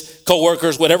is,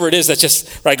 co-workers, whatever it is that's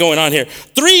just right going on here.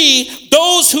 3,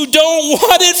 those who don't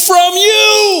want it from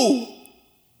you.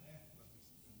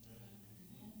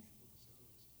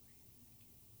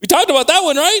 We talked about that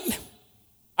one, right?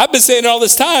 I've been saying it all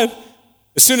this time.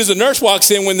 As soon as the nurse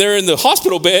walks in when they're in the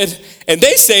hospital bed and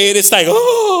they say it, it's like,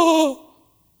 oh.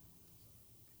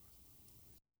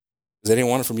 Because they didn't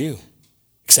want it from you.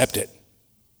 Accept it.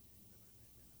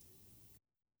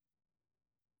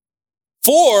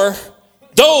 4,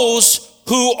 those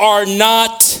who are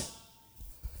not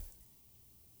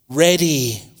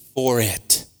ready for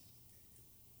it.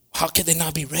 How could they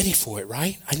not be ready for it,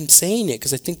 right? I'm saying it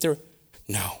because I think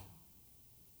no.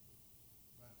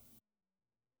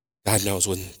 God knows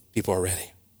when people are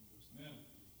ready.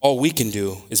 All we can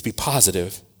do is be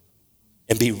positive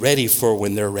and be ready for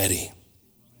when they're ready.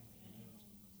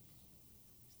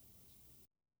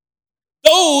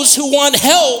 Those who want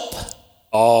help.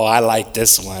 Oh, I like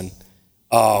this one.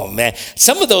 Oh, man.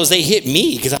 Some of those, they hit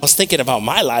me because I was thinking about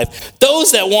my life.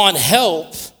 Those that want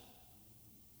help,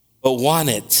 but want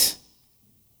it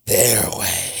their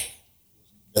way,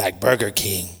 like Burger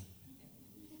King.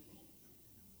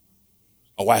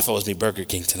 My wife owes me Burger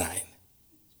King tonight.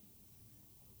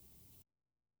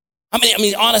 I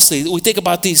mean, honestly, we think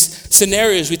about these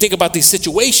scenarios, we think about these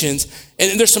situations,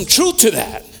 and there's some truth to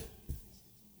that.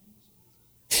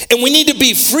 And we need to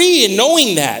be free in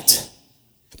knowing that.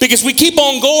 Because we keep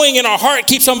on going and our heart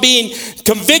keeps on being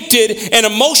convicted and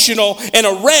emotional and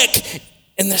a wreck.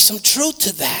 And there's some truth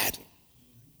to that.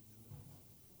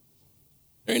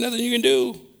 There ain't nothing you can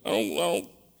do. I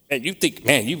don't.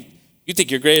 Man, you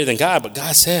think you're greater than God, but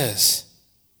God says,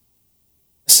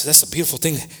 that's a beautiful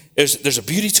thing. There's a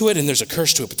beauty to it and there's a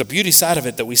curse to it. But the beauty side of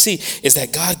it that we see is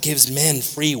that God gives men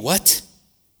free what?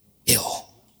 Will.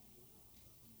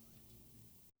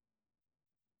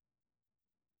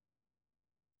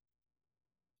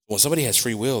 When somebody has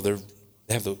free will, they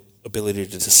have the ability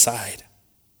to decide.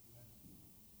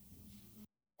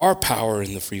 Our power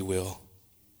in the free will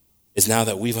is now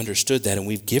that we've understood that and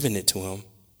we've given it to him.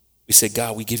 We said,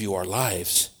 God, we give you our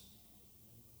lives.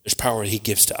 There's power he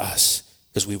gives to us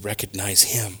because we recognize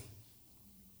him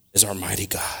as our mighty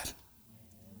God.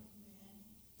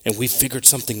 And we figured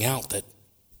something out that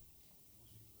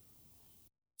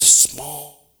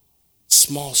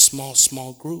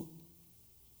small group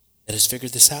that has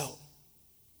figured this out.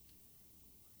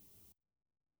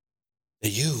 That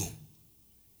you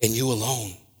and you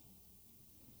alone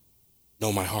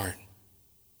know my heart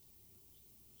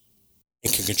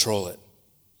and can control it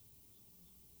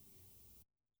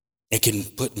and can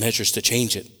put measures to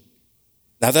change it.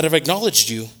 Now that I've acknowledged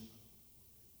you,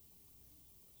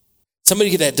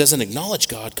 somebody that doesn't acknowledge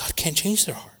God can't change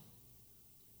their heart.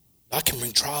 God can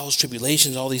bring trials,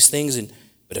 tribulations, all these things,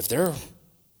 but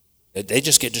if they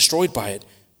just get destroyed by it.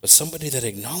 But somebody that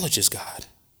acknowledges God,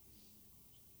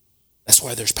 that's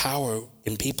why there's power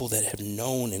in people that have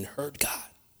known and heard God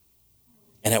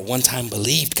and at one time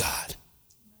believed God.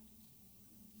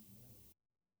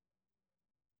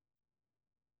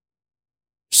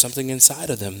 There's something inside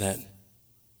of them that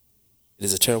it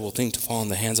is a terrible thing to fall in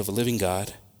the hands of a living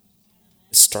God.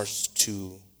 It starts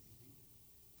to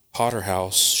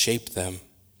potterhouse, shape them.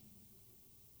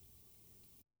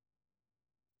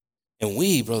 And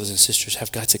we, brothers and sisters,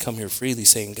 have got to come here freely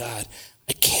saying, God,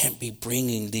 I can't be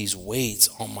bringing these weights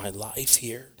on my life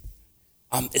here.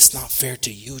 It's not fair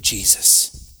to you,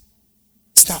 Jesus.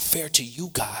 It's not fair to you,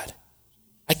 God.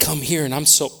 I come here and I'm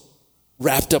so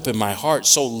wrapped up in my heart,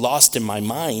 so lost in my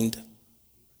mind.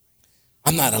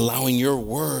 I'm not allowing your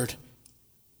word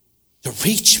to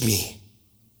reach me.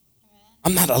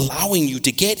 I'm not allowing you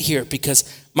to get here because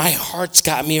my heart's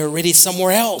got me already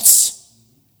somewhere else.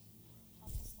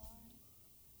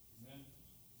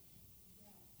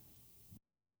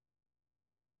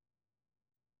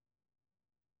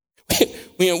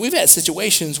 We've had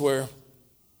situations where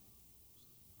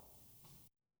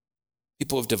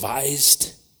people have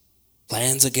devised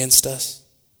plans against us.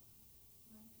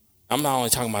 I'm not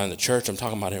only talking about in the church, I'm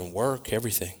talking about in work,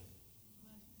 everything.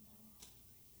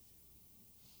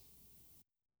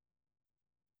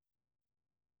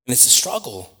 And it's a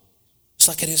struggle, just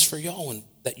like it is for y'all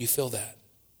that you feel that.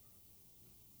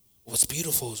 What's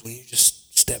beautiful is when you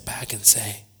just step back and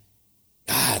say,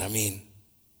 God, we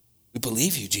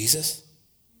believe you, Jesus.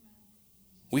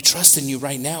 We trust in you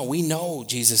right now. We know,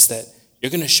 Jesus, that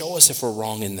you're going to show us if we're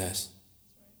wrong in this.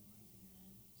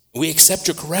 We accept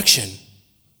your correction.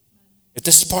 If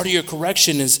this is part of your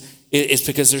correction is it's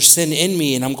because there's sin in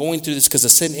me, and I'm going through this because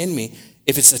of sin in me.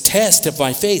 If it's a test of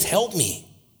my faith, help me.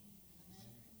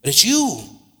 But it's you.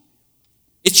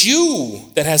 It's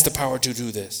you that has the power to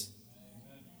do this.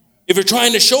 If you're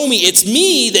trying to show me it's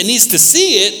me that needs to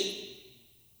see it,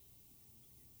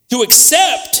 to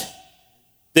accept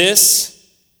this,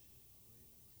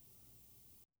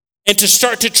 and to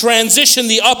start to transition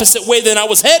the opposite way than I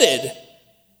was headed.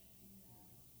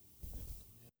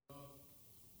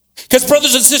 Because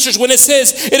brothers and sisters, when it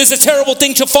says it is a terrible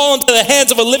thing to fall into the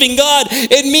hands of a living God,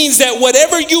 it means that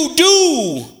whatever you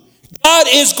do, God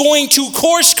is going to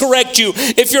course correct you.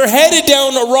 If you're headed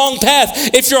down a wrong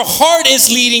path, if your heart is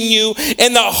leading you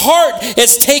and the heart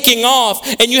is taking off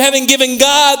and you haven't given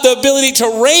God the ability to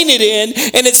rein it in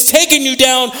and it's taking you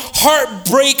down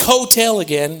Heartbreak Hotel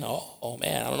again. Oh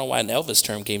man, I don't know why an Elvis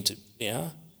term came to, yeah.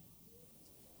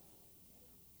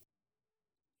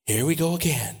 Here we go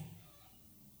again.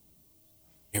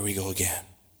 Here we go again.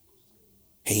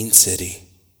 Pain City.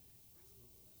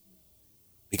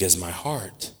 Because my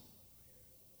heart,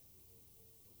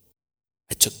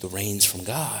 I took the reins from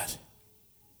God.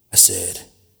 I said,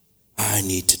 I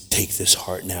need to take this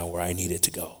heart now where I need it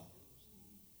to go.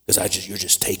 Because you're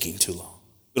just taking too long.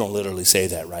 We don't literally say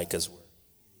that, right? Because we're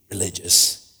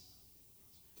religious.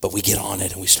 But we get on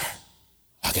it and we start,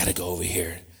 I got to go over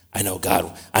here. I know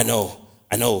God, I know,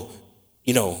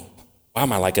 why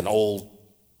am I like an old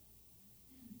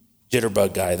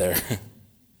jitterbug guy there?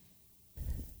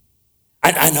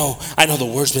 I know the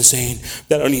word's been saying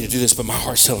that I don't need to do this, but my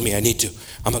heart's telling me I need to.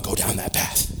 I'm going to go down that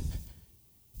path.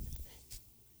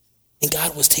 And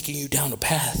God was taking you down a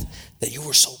path that you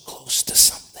were so close to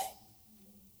something.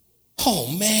 Oh,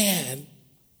 man.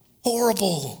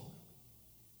 Horrible.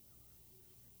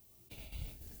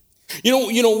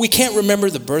 You know, we can't remember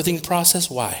the birthing process.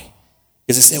 Why?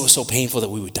 Because it said it was so painful that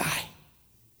we would die.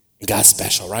 And God's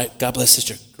special, right? God bless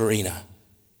Sister Karina.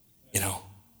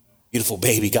 Beautiful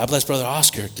baby. God bless Brother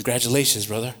Oscar. Congratulations,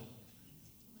 brother.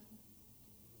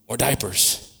 More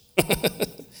diapers.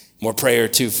 More prayer,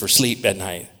 too, for sleep at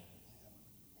night.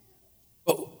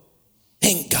 But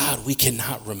thank God we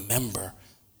cannot remember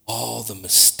all the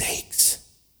mistakes.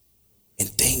 And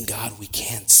thank God we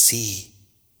can't see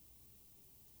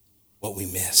what we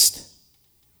missed.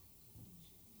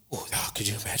 Oh, could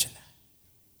you imagine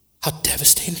that? How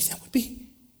devastating that would be.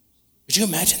 Could you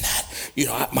imagine that?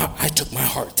 I took my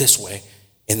heart this way,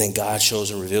 and then God shows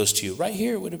and reveals to you. Right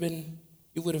here,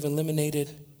 you would have eliminated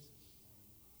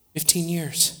 15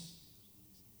 years.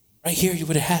 Right here, you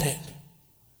would have had it.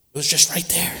 It was just right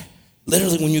there.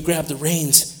 Literally, when you grab the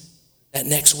reins that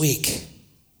next week, it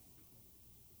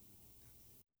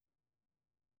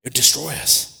would destroy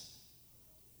us.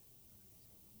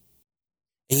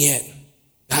 And yet,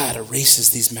 God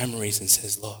erases these memories and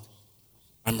says, look,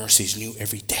 my mercy is new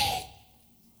every day.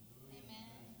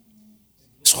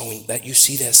 So when that you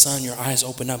see that sun, your eyes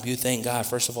open up, you thank God.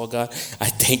 First of all, God, I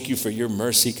thank you for your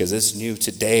mercy because it's new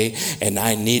today, and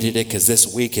I needed it because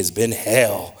this week has been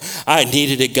hell. I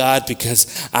needed it, God,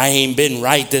 because I ain't been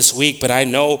right this week, but I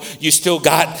know you still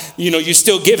you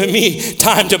still giving me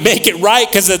time to make it right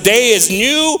because the day is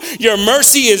new. Your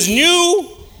mercy is new.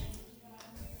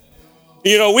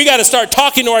 We got to start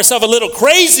talking to ourselves a little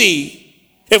crazy.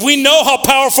 If we know how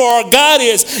powerful our God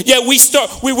is, yet we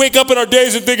wake up in our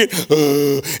days and thinking,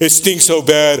 it stinks so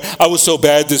bad. I was so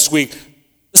bad this week.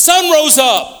 The sun rose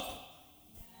up.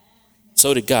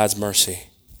 So did God's mercy.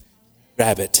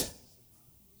 Grab it.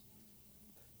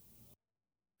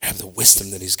 Grab the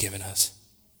wisdom that he's given us.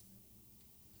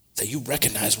 So you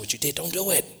recognize what you did. Don't do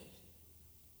it.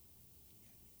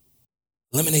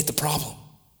 Eliminate the problem.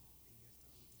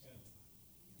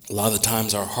 A lot of the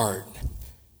times our heart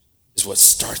is what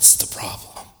starts the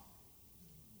problem.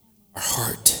 Our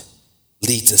heart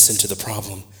leads us into the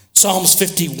problem. Psalms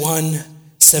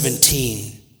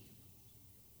 51:17.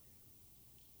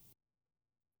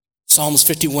 Psalms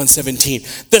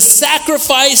 51:17. The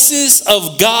sacrifices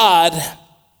of God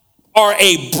are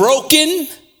a broken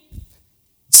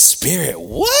spirit.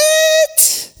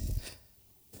 What?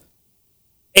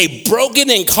 A broken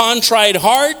and contrite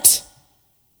heart.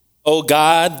 Oh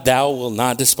God, thou will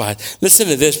not despise. Listen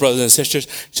to this, brothers and sisters.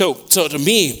 So to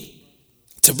me,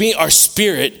 our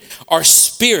spirit, we're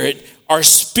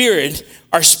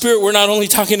not only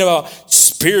talking about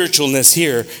spiritualness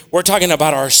here. We're talking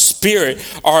about our spirit,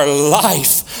 our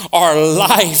life, are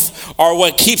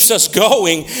what keeps us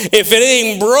going. If it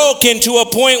ain't broken to a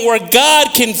point where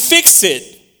God can fix it.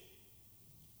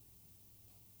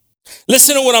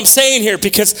 Listen to what I'm saying here,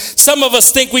 because some of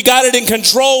us think we got it in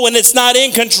control when it's not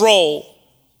in control.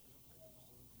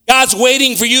 God's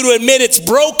waiting for you to admit it's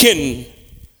broken.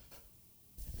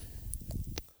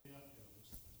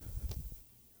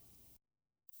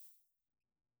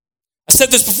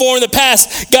 this before in the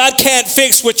past. God can't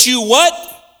fix what you what?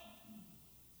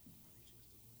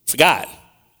 Forgot.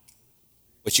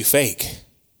 What you fake.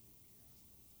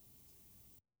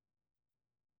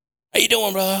 How you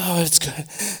doing, brother? Oh, it's good.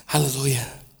 Hallelujah.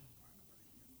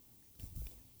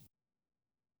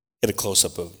 Get a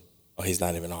close-up of, oh, he's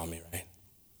not even on me, right?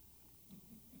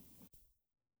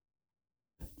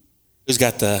 Who's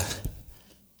got the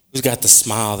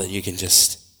smile that you can,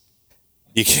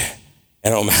 it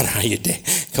don't matter how you day.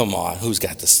 Come on, who's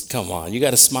got this? Come on, you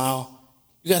got a smile?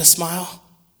 You got a smile?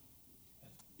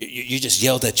 You just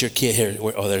yelled at your kid here.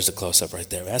 Oh, there's a close-up right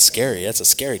there. That's scary. That's a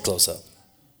scary close-up.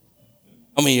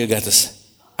 How many of you got this?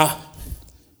 Huh?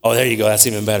 Oh, there you go. That's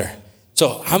even better.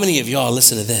 So how many of y'all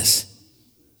listen to this?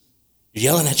 You're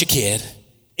yelling at your kid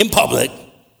in public,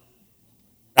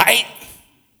 right?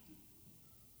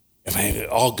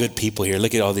 All good people here.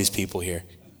 Look at all these people here.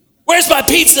 Where's my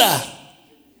pizza?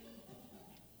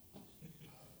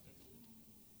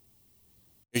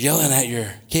 You're yelling at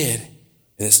your kid,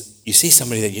 and you see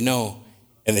somebody that you know,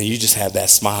 and then you just have that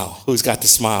smile. Who's got the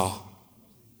smile?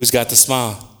 Who's got the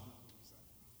smile?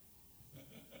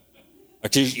 Or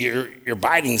you're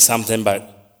biting something,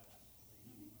 but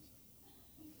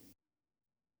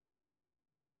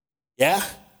yeah?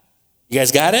 You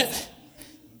guys got it?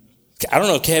 I don't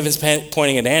know if Kevin's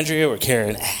pointing at Andrea or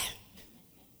Karen.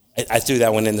 I threw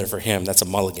that one in there for him. That's a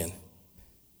mulligan.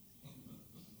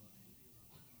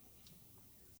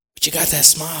 But you got that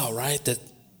smile, right? That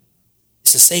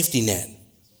it's a safety net.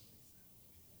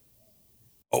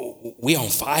 Oh, we on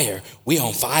fire. We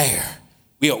on fire.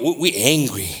 We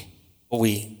angry.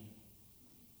 And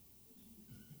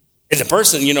the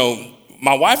person,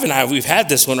 my wife and I, we've had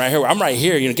this one right here. I'm right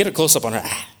here. Get a close up on her.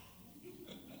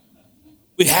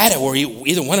 We've had it where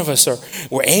either one of us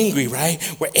we're angry, right?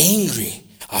 We're angry.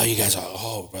 Oh, you guys are,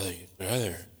 brother,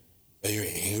 you're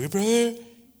angry, brother?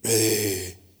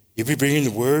 Brother, you be bringing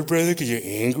the word, brother, because you're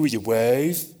angry with your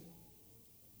wife?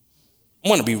 I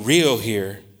want to be real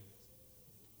here.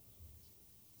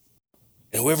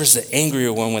 And whoever's the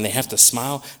angrier one, when they have to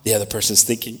smile, the other person's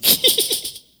thinking,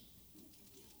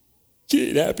 he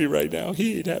ain't happy right now.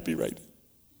 He ain't happy right now.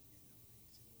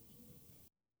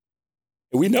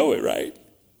 And we know it, right?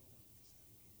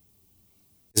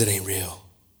 Because it ain't real.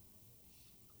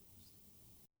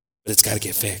 But it's got to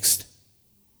get fixed.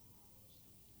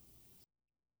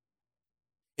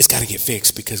 It's got to get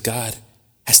fixed because God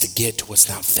has to get to what's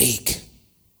not fake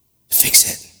to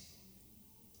fix it.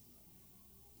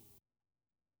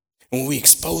 And when we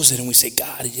expose it and we say,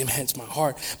 God, it impacts my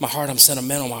heart, I'm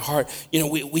sentimental, my heart,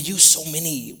 we use so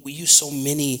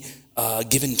many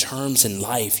given terms in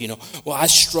life, Well, I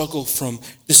struggle from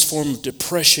this form of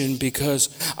depression because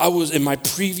I was in my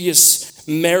previous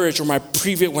marriage or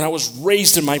when I was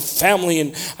raised in my family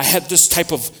and I had this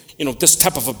type of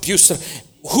abuse.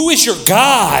 Who is your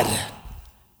God?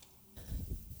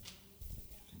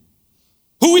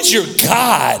 Who is your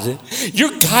God? Your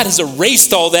God has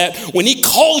erased all that when he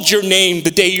called your name the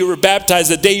day you were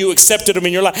baptized, the day you accepted him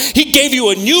in your life. He gave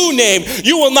you a new name.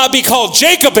 You will not be called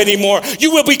Jacob anymore.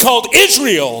 You will be called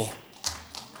Israel.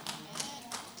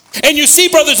 And you see,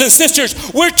 brothers and sisters,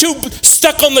 we're too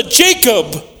stuck on the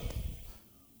Jacob.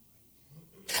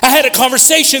 I had a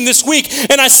conversation this week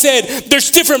and I said, there's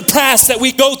different paths that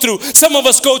we go through. Some of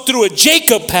us go through a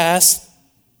Jacob path.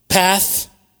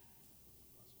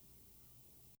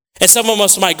 And some of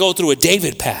us might go through a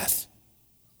David path.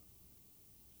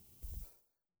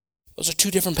 Those are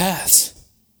two different paths.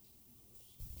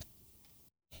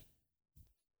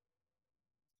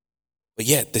 But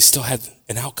yet, they still had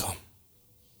an outcome.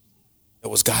 That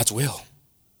was God's will.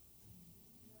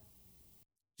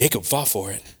 Jacob fought for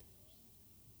it.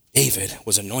 David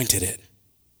was anointed it.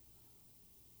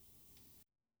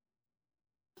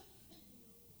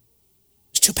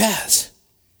 There's two paths.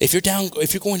 If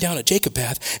you're going down a Jacob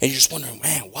path and you're just wondering,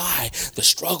 man, why the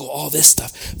struggle, all this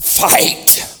stuff,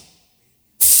 fight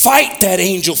that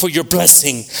angel for your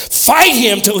blessing. Fight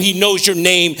him till he knows your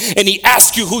name and he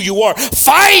asks you who you are.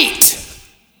 Fight!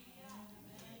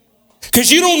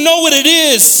 Because you don't know what it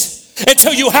is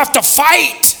until you have to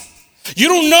fight. You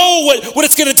don't know what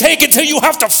it's going to take until you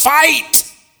have to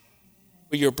fight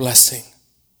for your blessing.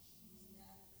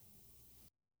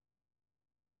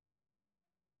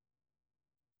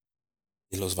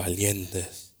 Y los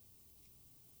valientes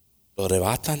lo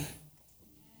arrebatan.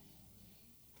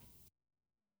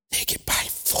 Take it by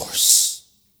force.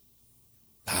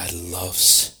 God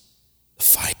loves the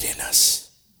fight in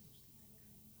us.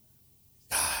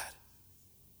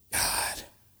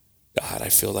 God, I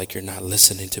feel like you're not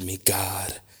listening to me.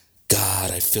 God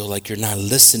God, I feel like you're not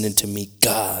listening to me,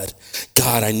 God.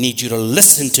 God, I need you to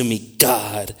listen to me,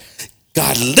 God.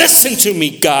 God, listen to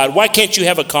me, God. Why can't you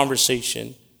have a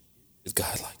conversation with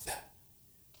God like that?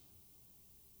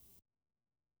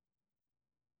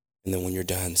 And then when you're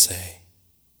done, say,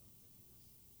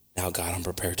 now, God, I'm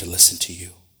prepared to listen to you.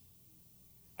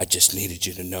 I just needed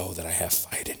you to know that I have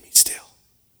fight in me still.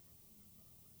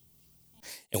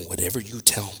 And whatever you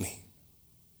tell me,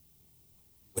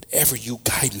 whatever you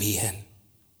guide me in,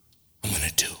 I'm going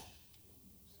to do.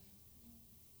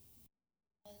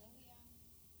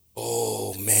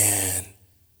 Oh, man.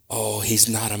 Oh, he's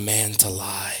not a man to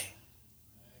lie.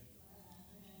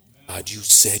 God, you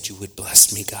said you would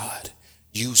bless me, God.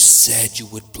 You said you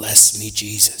would bless me,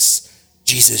 Jesus.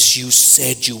 Jesus, you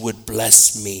said you would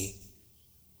bless me.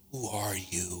 Who are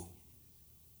you?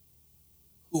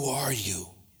 Who are you?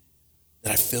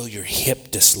 That I feel your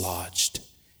hip dislodged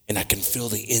and I can feel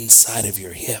the inside of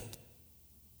your hip.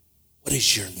 What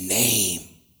is your name?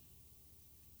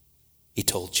 He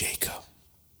told Jacob.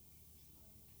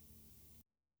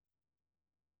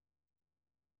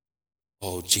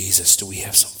 Oh, Jesus, do we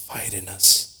have some fight in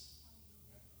us?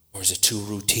 Or is it too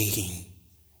routine?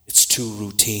 It's too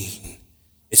routine.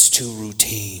 It's too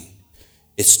routine.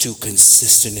 It's too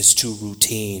consistent. It's too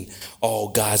routine. Oh,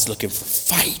 God's looking for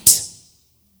fight.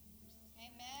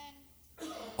 Amen.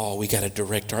 Oh, we got to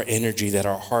direct our energy that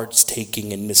our heart's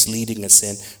taking and misleading us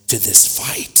in to this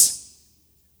fight.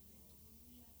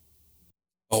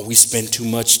 Oh, we spend too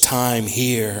much time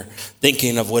here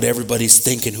thinking of what everybody's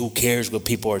thinking. Who cares what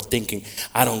people are thinking?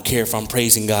 I don't care if I'm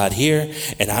praising God here,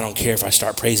 and I don't care if I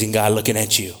start praising God looking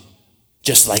at you,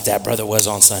 just like that brother was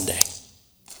on Sunday.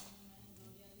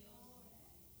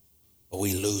 But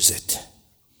we lose it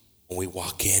when we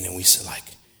walk in and we say like,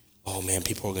 oh man,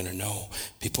 people are going to know.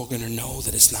 People are going to know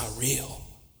that it's not real.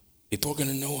 People are going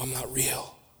to know I'm not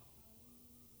real.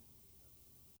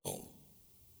 Oh,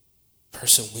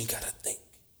 person we got to think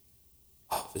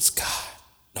of is God,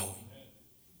 knowing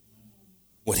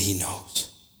what he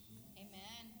knows.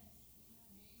 Amen.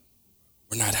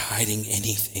 We're not hiding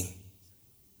anything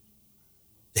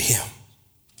to him.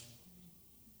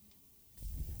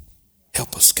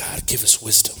 Help us, God. Give us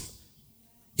wisdom.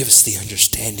 Give us the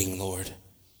understanding, Lord.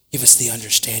 Give us the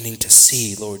understanding to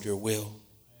see, Lord, your will.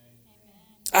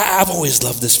 I've always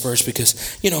loved this verse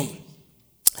because,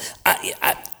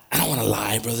 I don't want to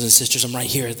lie, brothers and sisters. I'm right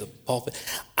here at the pulpit.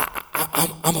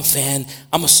 I'm a fan.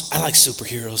 I like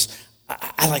superheroes.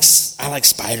 I like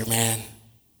Spider-Man.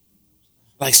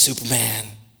 I like Superman.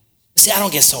 See, I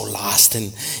don't get so lost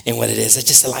in what it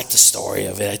is. I like the story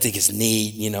of it. I think it's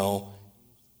neat, And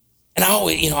I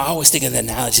always think of the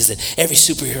analogies that every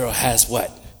superhero has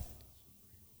what?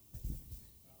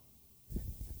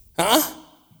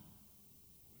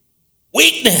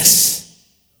 Weakness.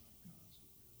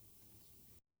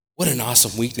 What an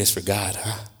awesome weakness for God,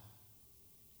 huh?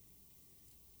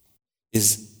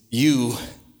 Is you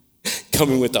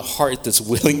coming with a heart that's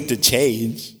willing to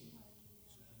change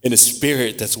and a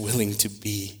spirit that's willing to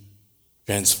be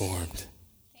transformed.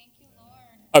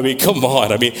 I mean, come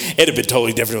on. I mean, it'd have been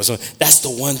totally different. That's the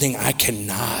one thing I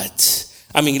cannot.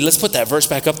 I mean, let's put that verse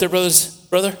back up there,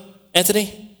 brother Anthony.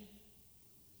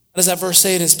 How does that verse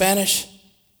say it in Spanish?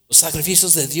 Los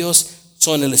sacrificios de Dios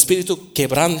son el espíritu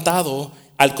quebrantado,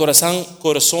 al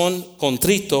corazón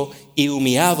contrito y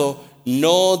humillado,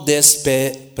 no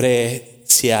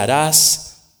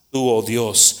despreciarás tú, oh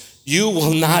Dios. You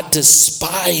will not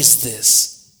despise this.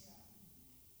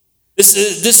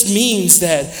 This means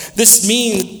that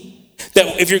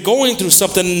if you're going through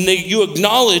something, you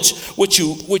acknowledge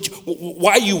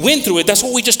why you went through it. That's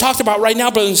what we just talked about right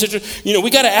now, brothers and sisters. We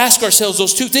got to ask ourselves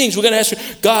those two things. We got to ask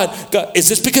God, is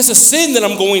this because of sin that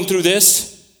I'm going through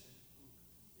this?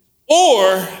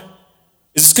 Or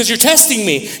is this because you're testing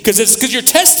me? Because it's because you're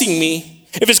testing me.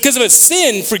 If it's because of a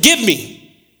sin, forgive me.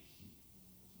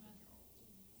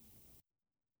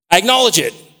 I acknowledge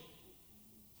it.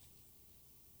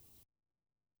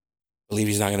 I believe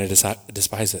he's not going to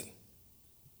despise it.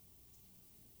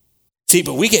 See,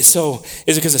 but we get so,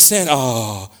 is it because of sin?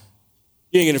 Oh,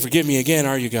 you ain't going to forgive me again,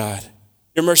 are you, God?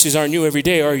 Your mercies aren't new every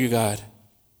day, are you, God?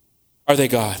 Are they,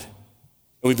 God?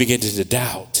 And we begin to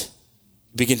doubt.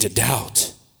 We begin to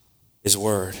doubt his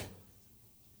word.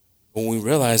 When we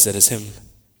realize that it's him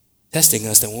testing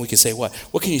us, then we can say what?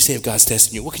 What can you say if God's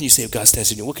testing you? What can you say if God's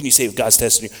testing you? What can you say if God's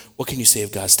testing you? What can you say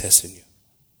if God's testing you?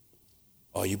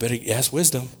 Oh, you better ask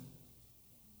wisdom.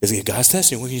 Because if God's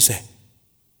testing you, what can you say?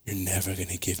 You're never going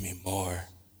to give me more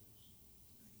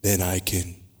than I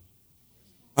can.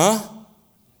 Huh?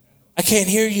 I can't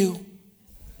hear you.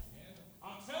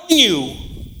 I'm telling you.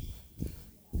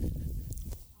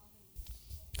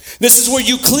 This is where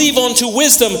you cleave onto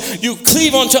wisdom. You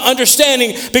cleave onto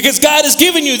understanding because God has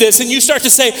given you this. And you start to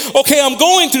say, okay, I'm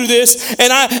going through this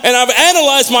and I've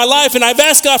analyzed my life and I've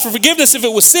asked God for forgiveness if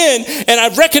it was sin. And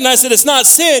I've recognized that it's not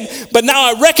sin. But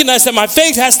now I recognize that my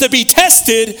faith has to be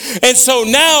tested. And so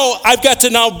now I've got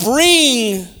to now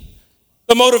bring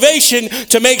the motivation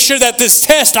to make sure that this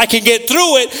test, I can get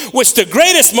through it, which the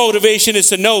greatest motivation is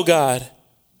to know God.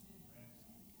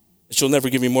 That you'll never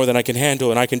give me more than I can handle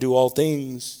and I can do all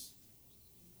things.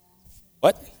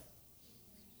 What?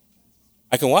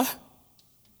 I can what?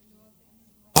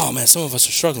 Oh man, some of us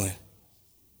are struggling.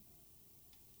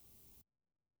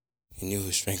 In you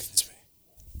who strengthens me.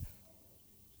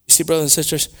 You see, brothers and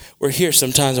sisters, we're here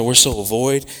sometimes and we're so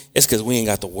void. It's because we ain't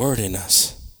got the word in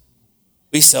us.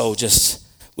 We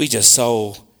just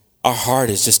so, our heart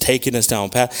is just taking us down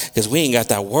path because we ain't got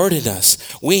that word in us.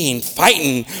 We ain't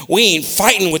fighting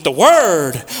with the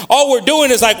word. All we're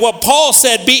doing is like what Paul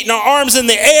said, beating our arms in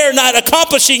the air, not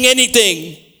accomplishing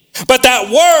anything. But that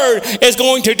word is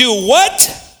going to do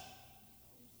what?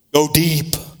 Go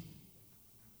deep.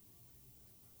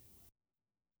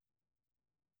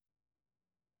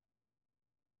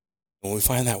 When we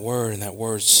find that word and that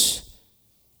word's,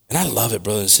 and I love it,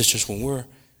 brothers and sisters, when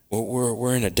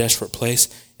we're in a desperate place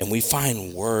and we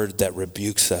find word that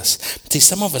rebukes us. See,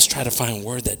 some of us try to find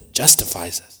word that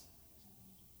justifies us.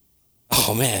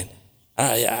 Oh man,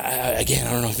 I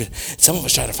don't know if some of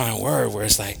us try to find word where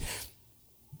it's like,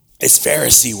 it's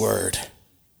Pharisee word.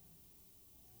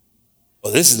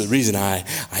 Well, this is the reason I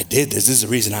did this. This is the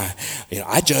reason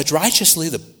I judge righteously.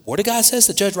 The Word of God says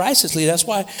to judge righteously. That's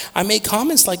why I make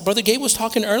comments like Brother Gabe was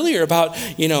talking earlier about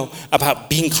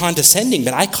being condescending,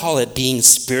 but I call it being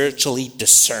spiritually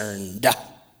discerned.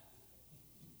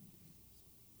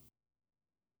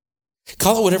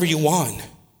 Call it whatever you want.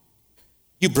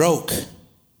 You broke.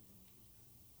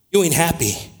 You ain't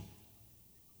happy.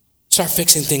 Start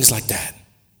fixing things like that.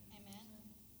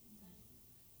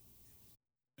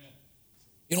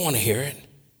 You don't want to hear it,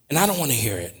 and I don't want to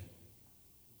hear it.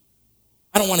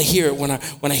 I don't want to hear it when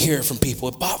I hear it from people.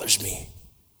 It bothers me.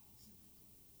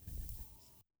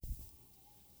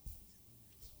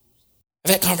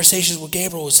 I've had conversations with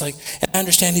Gabriel. It's like, and I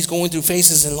understand he's going through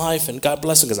phases in life, and God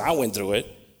bless him because I went through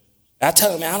it. I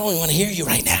tell him, man, I don't even want to hear you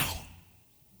right now.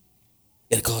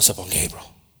 Get a close up on Gabriel.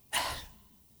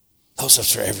 Close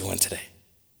ups for everyone today,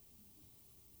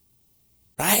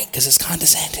 right? Because it's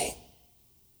condescending.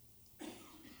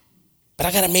 But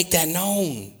I got to make that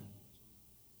known.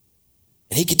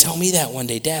 And he could tell me that one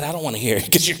day, Dad, I don't want to hear it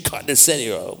because you're condescending.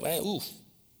 Oh, man, oof.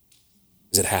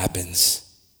 Because it happens.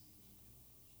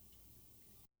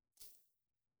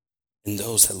 And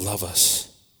those that love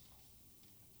us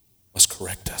must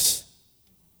correct us.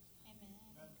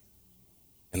 Amen.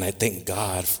 And I thank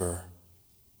God for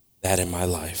that in my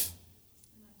life.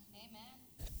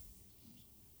 Amen.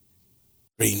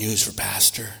 Great news for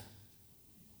Pastor.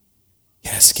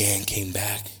 CAT scan came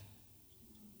back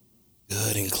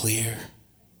good and clear.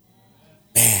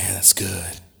 Man, that's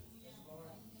good.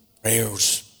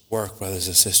 Prayers work, brothers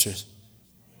and sisters.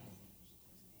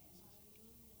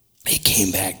 He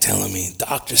came back telling me,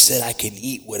 doctor said I can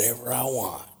eat whatever I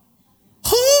want.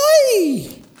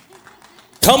 Hi!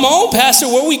 Come on, Pastor,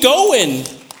 where we going?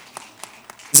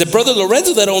 Is it Brother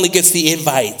Lorenzo that only gets the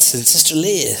invites and Sister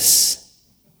Liz?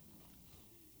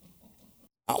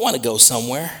 I want to go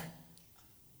somewhere.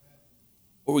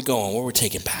 Where we going? Where we're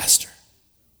taking Pastor?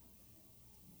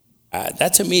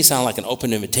 That to me sounds like an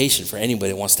open invitation for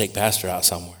anybody that wants to take Pastor out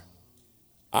somewhere.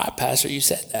 All right, Pastor, you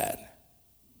said that.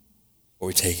 Where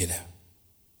we taking him?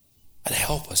 God,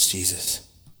 help us, Jesus.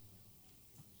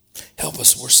 Help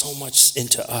us. We're so much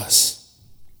into us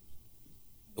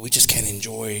that we just can't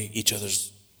enjoy each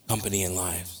other's company and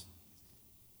lives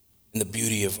and the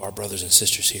beauty of our brothers and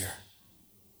sisters here.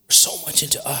 We're so much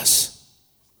into us.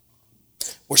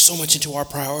 We're so much into our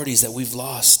priorities that we've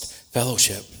lost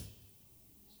fellowship.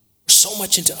 We're so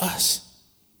much into us.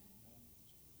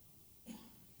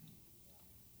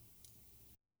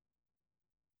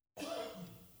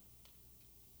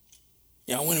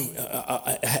 Yeah,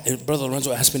 Brother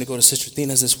Lorenzo asked me to go to Sister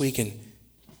Tina's this week, and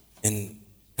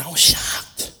I was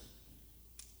shocked.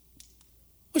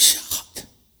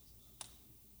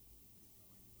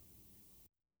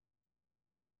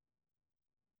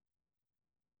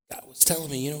 God was telling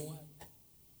me, you know what?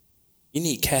 You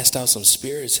need to cast out some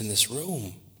spirits in this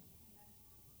room.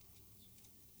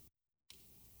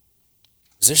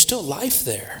 Because there's still life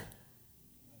there.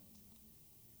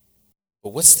 But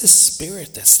what's this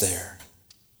spirit that's there?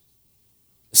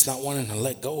 It's not wanting to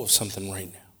let go of something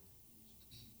right now.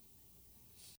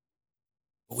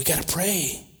 But we got to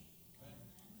pray.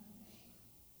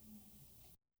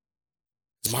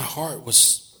 because my heart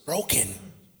was broken.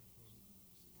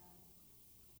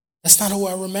 That's not who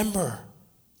I remember.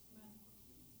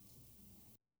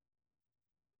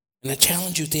 And I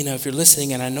challenge you, Tina, if you're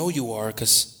listening, and I know you are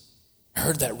because I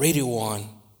heard that radio on.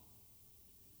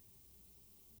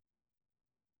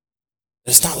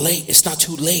 It's not late. It's not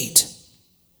too late.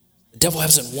 The devil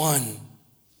hasn't won.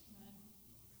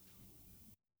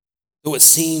 Though it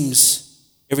seems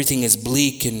everything is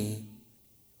bleak and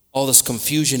all this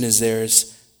confusion is there,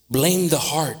 blame the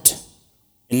heart,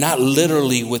 and not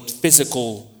literally with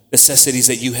physical necessities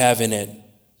that you have in it,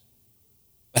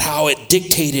 but how it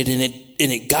dictated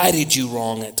and it guided you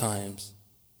wrong at times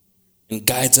and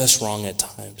guides us wrong at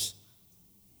times.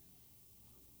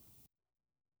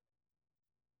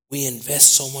 We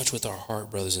invest so much with our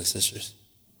heart, brothers and sisters.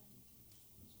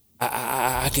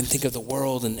 I can think of the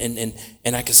world and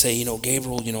I can say,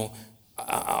 Gabriel,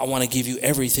 I want to give you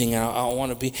everything. I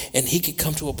want to be, and he could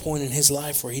come to a point in his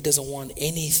life where he doesn't want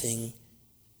anything.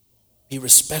 Be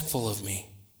respectful of me.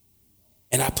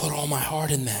 And I put all my heart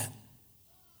in that.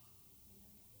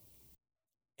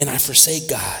 And I forsake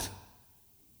God.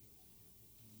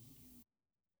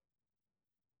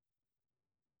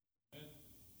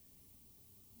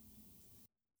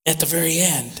 At the very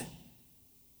end.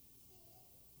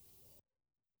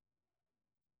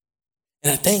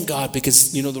 And I thank God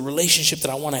because, the relationship that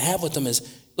I want to have with him is,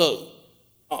 look,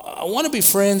 I want to be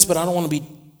friends, but I don't want to be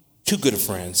too good of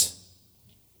friends.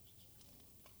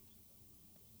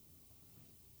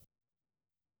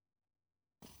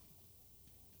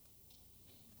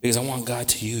 Because I want God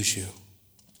to use you.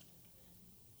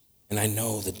 And I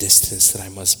know the distance that I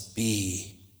must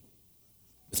be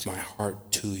with my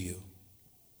heart to you.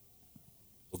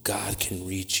 So God can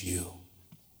reach you.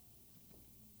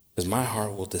 Because my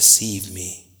heart will deceive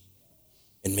me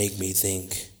and make me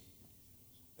think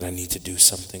that I need to do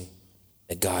something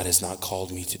that God has not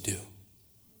called me to do.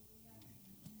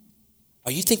 Oh,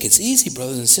 you think it's easy,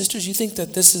 brothers and sisters? You think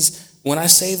that this is, when I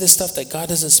say this stuff, that God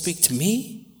doesn't speak to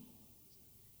me?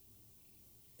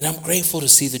 And I'm grateful to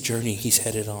see the journey he's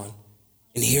headed on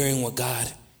and hearing what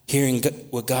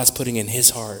God's putting in his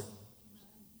heart.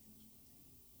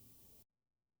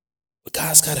 But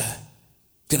God's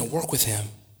gonna work with him.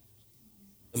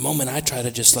 The moment I try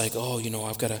to just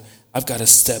I've got to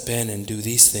step in and do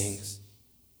these things.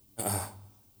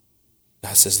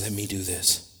 God says, let me do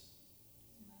this.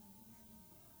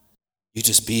 You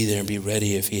just be there and be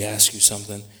ready if he asks you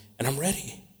something. And I'm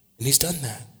ready. And he's done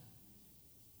that.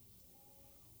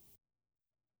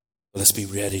 Let's be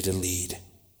ready to lead.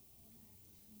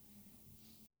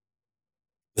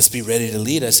 Let's be ready to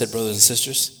lead, I said, brothers and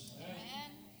sisters. Amen.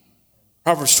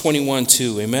 Proverbs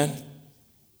 21:2, amen?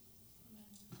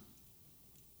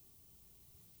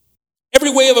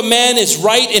 Every way of a man is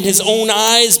right in his own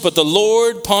eyes, but the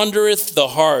Lord pondereth the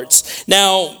hearts.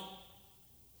 Now,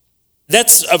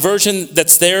 that's a version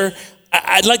that's there.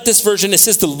 I like this version. It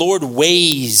says the Lord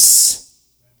weighs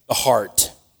the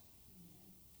heart.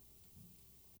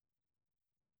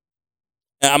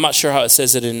 I'm not sure how it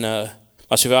says it in,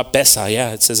 pesa,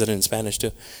 yeah, it says it in Spanish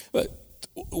too. But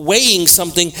weighing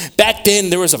something, back then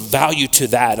there was a value to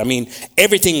that. I mean,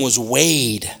 everything was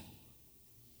weighed.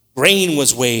 Grain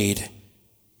was weighed.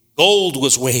 Gold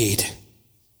was weighed.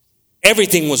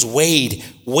 Everything was weighed.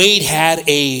 Weighed had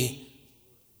a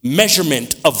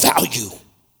measurement of value.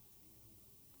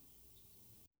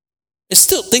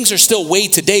 Things are still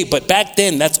weighed today, but back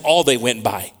then that's all they went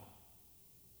by.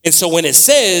 And so when it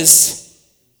says,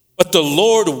 but the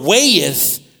Lord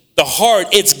weigheth the heart,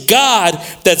 it's God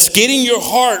that's getting your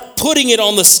heart, putting it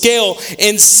on the scale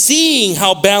and seeing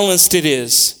how balanced it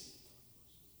is.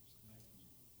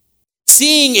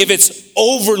 Seeing if it's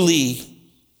overly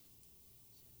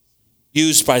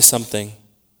used by something.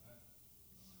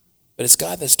 But it's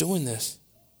God that's doing this.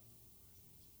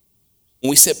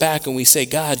 When we sit back and we say,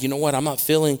 God, you know what? I'm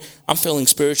feeling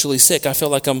spiritually sick. I feel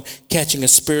like I'm catching a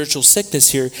spiritual sickness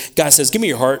here. God says, give me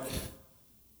your heart.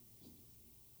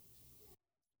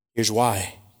 Here's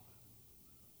why.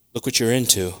 Look what you're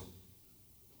into.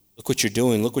 Look what you're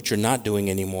doing. Look what you're not doing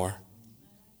anymore.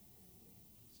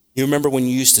 You remember when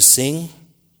you used to sing?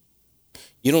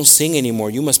 You don't sing anymore.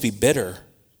 You must be bitter.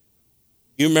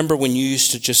 You remember when you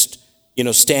used to just,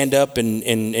 stand up and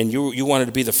you wanted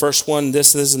to be the first one,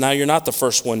 this, and now you're not the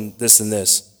first one, this and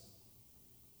this.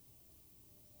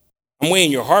 I'm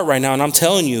weighing your heart right now and I'm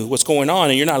telling you what's going on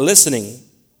and you're not listening.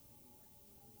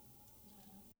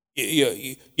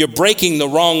 You're breaking the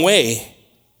wrong way.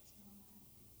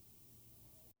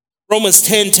 Romans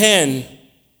 10:10.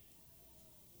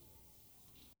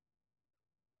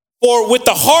 For with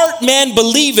the heart man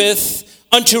believeth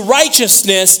unto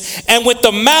righteousness, and with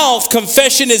the mouth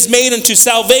confession is made unto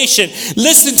salvation.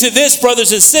 Listen to this,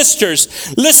 brothers and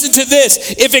sisters. Listen to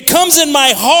this. If it comes in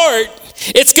my heart,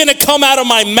 it's going to come out of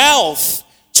my mouth.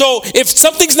 So if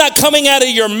something's not coming out of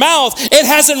your mouth, it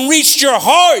hasn't reached your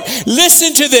heart.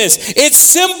 Listen to this. It's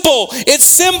simple. It's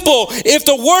simple. If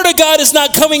the word of God is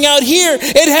not coming out here,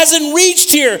 it hasn't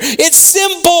reached here. It's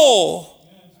simple.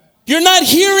 You're not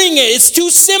hearing it. It's too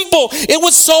simple. It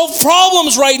would solve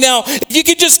problems right now. If you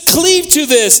could just cleave to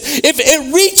this. If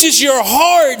it reaches your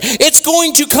heart, it's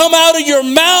going to come out of your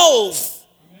mouth.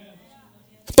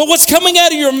 But what's coming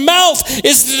out of your mouth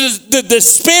is the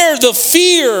despair, the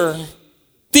fear,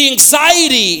 the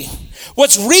anxiety.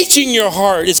 What's reaching your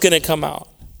heart is going to come out.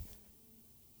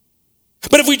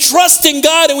 But if we trust in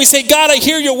God and we say, God, I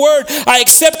hear your word. I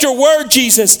accept your word,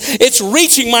 Jesus. It's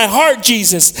reaching my heart,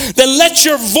 Jesus. Then let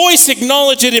your voice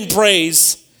acknowledge it in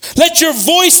praise. Let your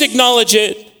voice acknowledge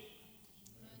it.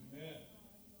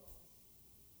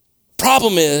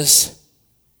 Problem is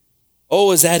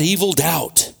that evil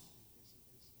doubt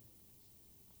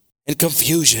and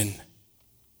confusion.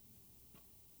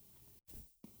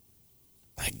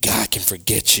 Like, God can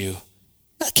forget you.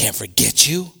 God can't forget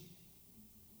you.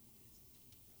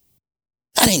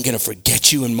 God ain't going to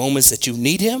forget you in moments that you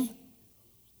need him.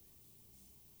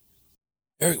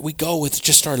 There we go with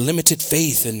just our limited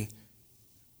faith and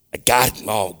God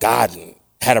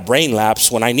had a brain lapse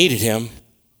when I needed him.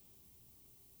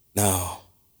 No.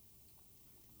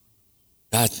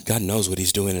 God knows what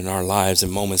he's doing in our lives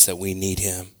in moments that we need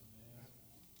him.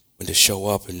 When to show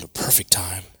up in the perfect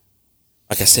time.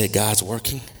 Like I said, God's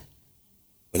working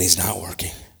when he's not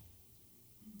working.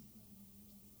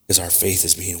 Because our faith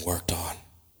is being worked on.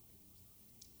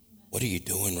 What are you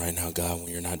doing right now, God, when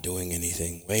you're not doing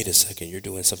anything? Wait a second, you're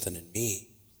doing something in me.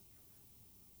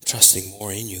 I'm trusting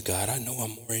more in you, God. I know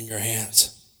I'm more in your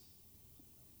hands.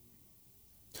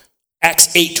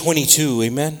 Acts 8:22,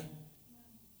 amen.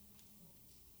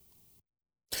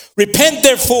 Repent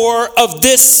therefore of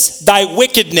this thy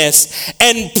wickedness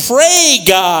and pray,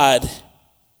 God,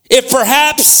 if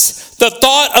perhaps the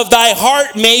thought of thy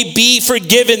heart may be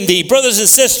forgiven thee. Brothers and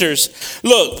sisters,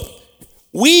 look,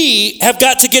 we have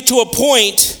got to get to a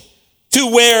point to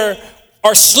where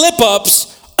our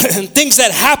slip-ups and things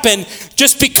that happen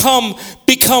just become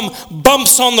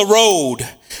bumps on the road.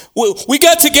 We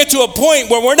got to get to a point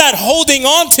where we're not holding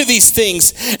on to these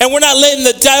things and we're not letting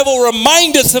the devil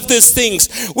remind us of these things.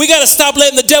 We got to stop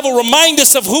letting the devil remind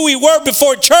us of who we were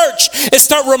before church and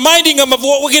start reminding him of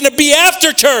what we're going to be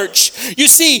after church. You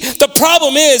see, the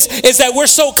problem is that we're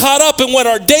so caught up in what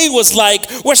our day was like.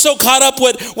 We're so caught up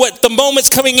with what the moments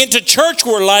coming into church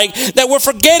were like that we're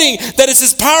forgetting that it's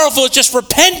as powerful as just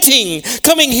repenting.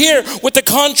 Coming here with the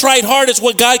contrite heart is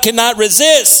what God cannot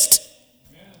resist.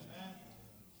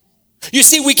 You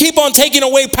see, we keep on taking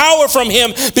away power from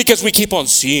him because we keep on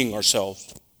seeing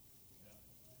ourselves.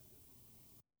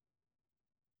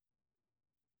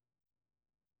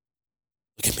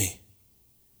 Look at me.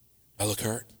 I look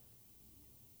hurt.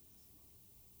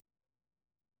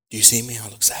 Do you see me? I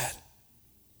look sad.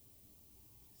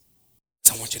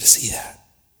 So I want you to see that.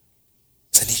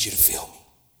 Because I need you to feel me.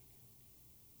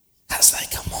 I was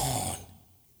like, come on.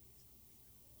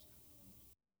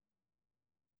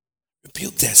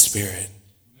 Rebuke that spirit.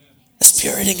 That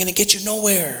spirit ain't going to get you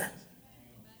nowhere.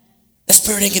 That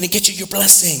spirit ain't going to get you your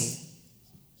blessing.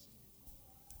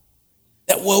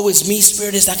 That woe is me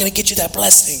spirit is not going to get you that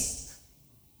blessing.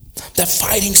 That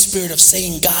fighting spirit of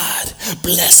saying, God,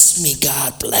 bless me,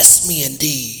 God, bless me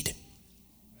indeed.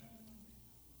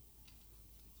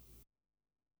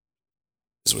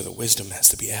 This is where the wisdom has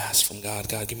to be asked from God.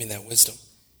 God, give me that wisdom.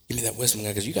 Give me that wisdom, God,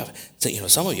 because you got,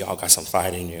 some of y'all got some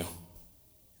fight in you.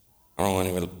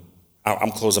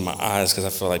 I'm closing my eyes because I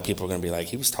feel like people are going to be like,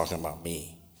 he was talking about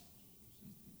me.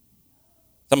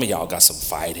 Some of y'all got some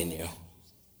fight in you.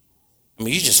 I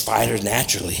mean, you just fighters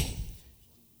naturally.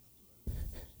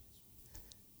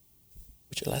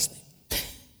 What's your last name?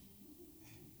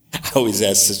 I always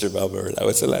ask Sister Valverde,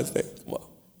 what's her last name? Come on.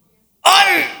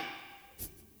 Ay!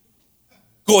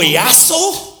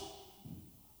 Goyazo?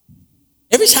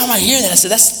 Every time I hear that, I say,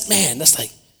 that's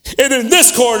like, and in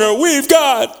this corner, we've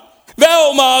got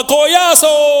Velma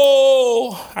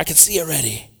Goyazo. I can see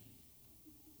already.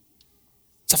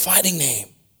 It's a fighting name.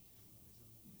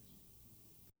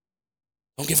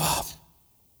 Don't give up.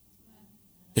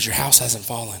 Because your house hasn't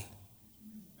fallen.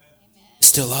 It's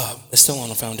still up. It's still on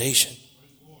a foundation.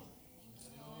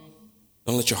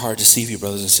 Don't let your heart deceive you,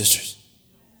 brothers and sisters.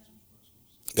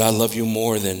 God loves you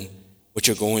more than what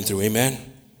you're going through. Amen?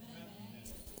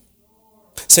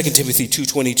 2 Timothy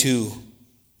 2:22.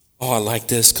 Oh, I like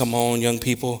this. Come on, young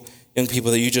people. young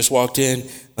people that you just walked in.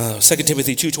 2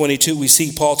 Timothy 2:22, we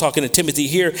see Paul talking to Timothy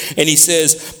here, and he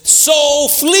says, so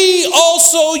flee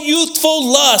also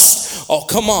youthful lust. Oh,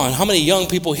 come on. How many young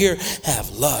people here have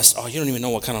lust? Oh, you don't even know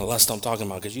what kind of lust I'm talking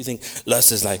about, because you think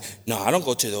lust is like, no, I don't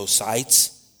go to those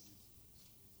sites.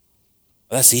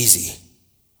 Well, that's easy.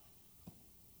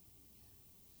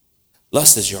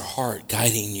 Lust is your heart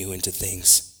guiding you into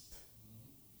things.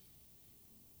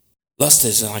 Lust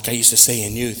is, like I used to say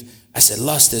in youth, I said,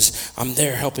 lust is, I'm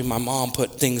there helping my mom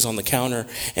put things on the counter,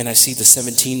 and I see the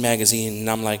 17 magazine, and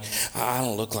I'm like, I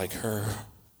don't look like her.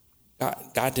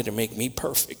 God didn't make me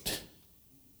perfect.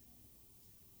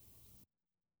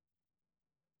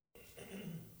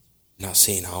 Not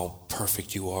seeing how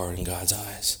perfect you are in God's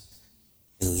eyes,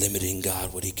 and limiting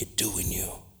God what he could do in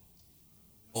you.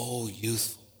 Oh,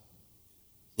 youthful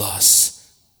lust.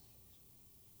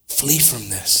 Flee from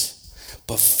this.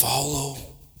 But follow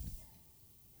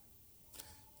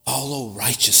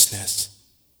righteousness,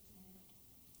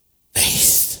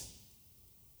 faith.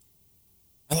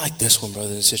 I like this one,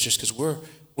 brothers and sisters, because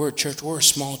we're a church, we're a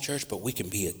small church, but we can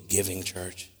be a giving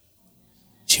church.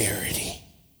 Charity.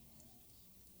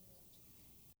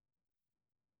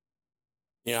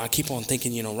 You know, I keep on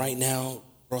thinking, you know, right now,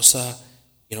 Rosa,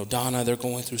 you know, Donna, they're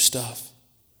going through stuff.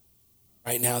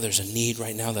 Right now, there's a need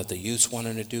right now that the youth's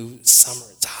wanting to do. It's summer,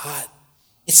 it's hot.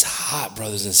 It's hot,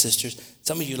 brothers and sisters.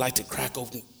 Some of you like to crack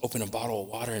open a bottle of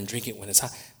water and drink it when it's hot.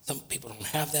 Some people don't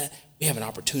have that. We have an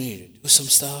opportunity to do some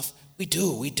stuff. We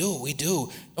do.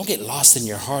 Don't get lost in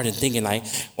your heart and thinking like,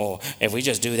 well, if we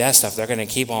just do that stuff, they're going to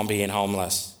keep on being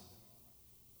homeless.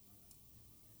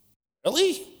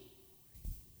 Really?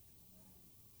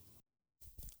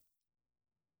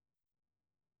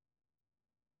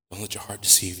 Don't let your heart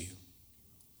deceive you.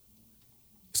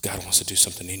 Because God wants to do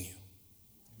something in you.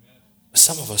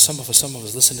 Some of us,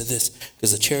 listen to this,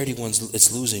 because the charity one's,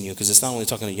 it's losing you, because it's not only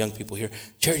talking to young people here.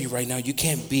 Charity right now, you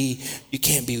can't be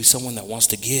someone that wants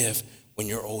to give when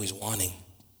you're always wanting.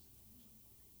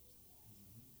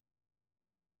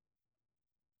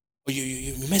 Well,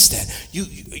 you miss that. You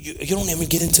don't even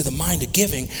get into the mind of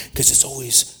giving, because it's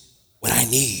always what I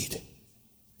need.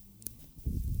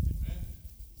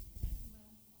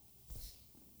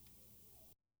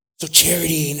 So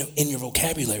charity in your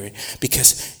vocabulary,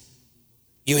 because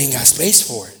you ain't got space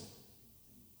for it.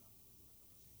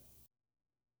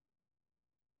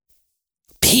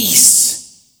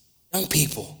 Peace, young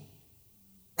people.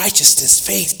 Righteousness,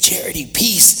 faith, charity,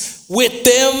 peace with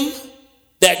them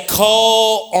that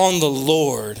call on the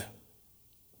Lord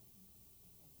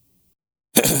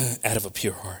out of a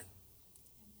pure heart.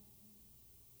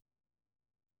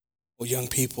 Well, young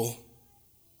people,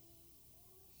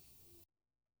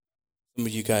 some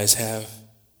of you guys have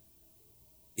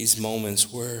these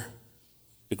moments where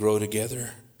to grow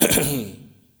together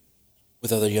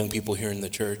with other young people here in the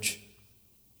church,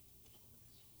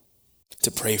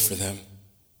 to pray for them.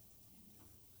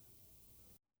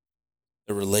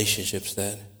 The relationships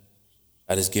that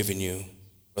God has given you,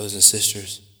 brothers and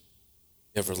sisters,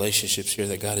 you have relationships here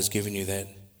that God has given you that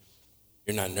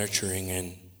you're not nurturing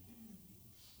and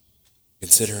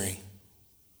considering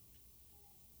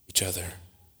each other.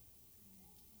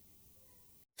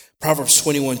 Proverbs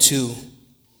 21:2.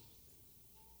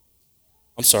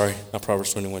 I'm sorry, not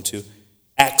Proverbs 21:2.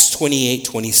 Acts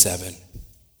 28:27.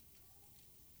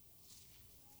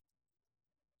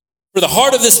 For the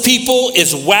heart of this people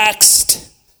is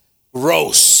waxed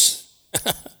gross.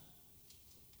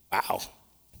 Wow.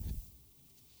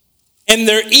 And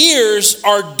their ears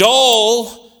are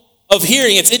dull of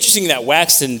hearing. It's interesting that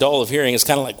waxed and dull of hearing is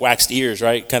kind of like waxed ears,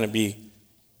 right? Kind of be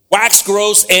waxed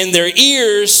gross, and their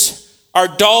ears are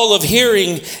dull of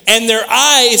hearing, and their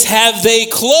eyes have they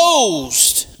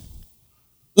closed,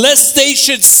 lest they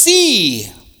should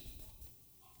see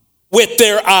with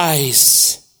their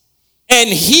eyes, and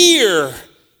hear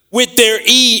with their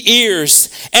ears,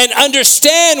 and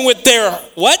understand with their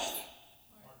what?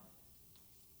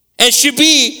 And should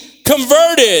be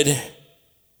converted,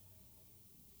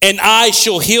 and I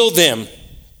shall heal them.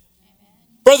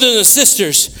 Brothers and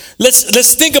sisters,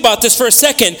 let's think about this for a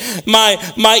second.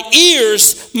 My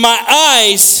ears, my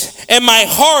eyes, and my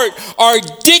heart are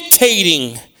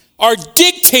dictating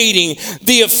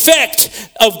the effect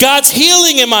of God's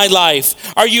healing in my life.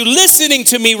 Are you listening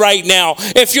to me right now?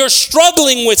 If you're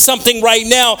struggling with something right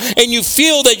now and you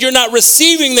feel that you're not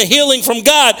receiving the healing from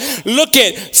God, look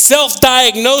at,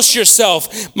 self-diagnose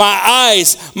yourself. My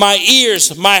eyes, my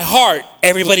ears, my heart.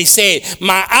 Everybody say it.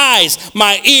 My eyes,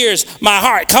 my ears, my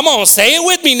heart. Come on, say it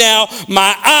with me now.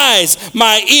 My eyes,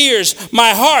 my ears,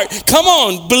 my heart. Come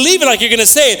on, believe it like you're going to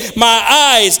say it. My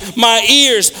eyes, my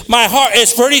ears, my heart.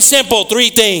 It's pretty simple 3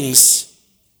 things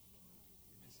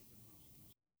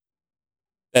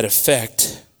that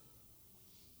affect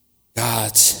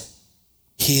God's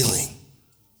healing.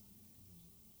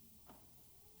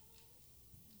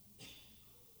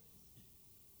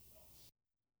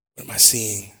 What am I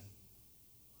seeing?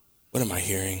 What am I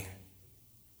hearing?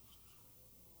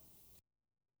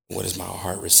 What is my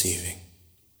heart receiving?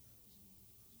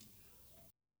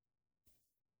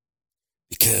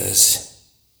 Because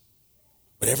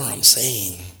whatever I'm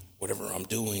saying, whatever I'm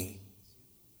doing,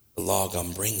 the log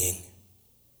I'm bringing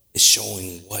is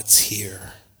showing what's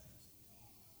here.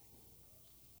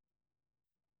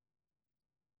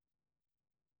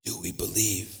 Do we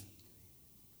believe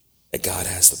that God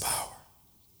has the power?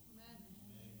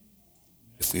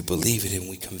 If we believe it and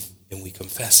we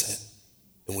confess it,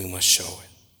 then we must show it.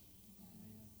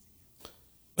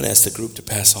 I'm going to ask the group to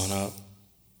pass on up.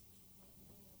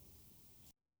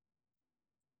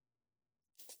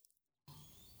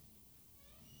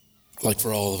 I'd like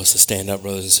for all of us to stand up,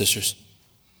 brothers and sisters.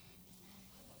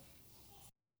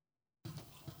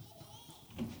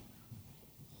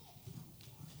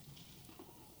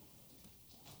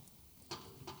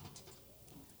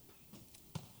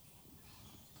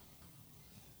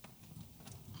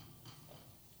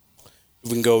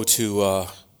 We can go to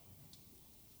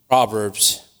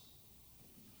Proverbs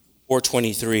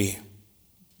 4:23.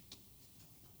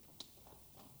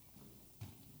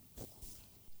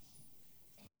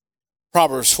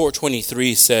 Proverbs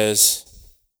 4:23 says,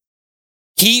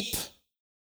 "Keep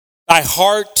thy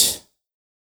heart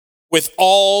with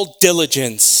all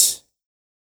diligence,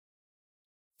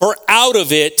 for out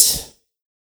of it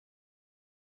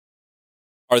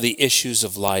are the issues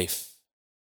of life."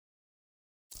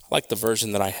 I like the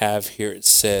version that I have here. It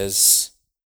says,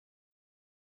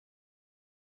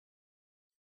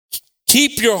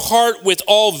 "Keep your heart with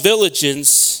all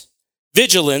vigilance,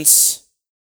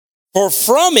 for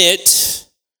from it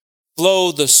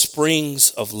flow the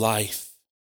springs of life."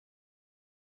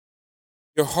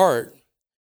 Your heart,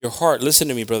 listen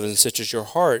to me, brothers and sisters, your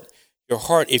heart,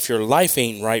 if your life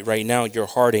ain't right now, your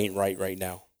heart ain't right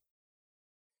now.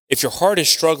 If your heart is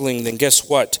struggling, then guess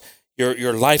what?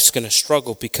 Your life's going to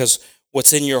struggle, because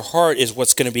what's in your heart is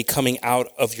what's going to be coming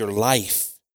out of your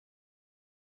life.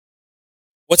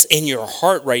 What's in your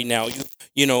heart right now?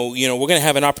 You know, we're going to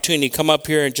have an opportunity to come up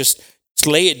here and just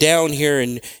lay it down here,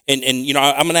 and I'm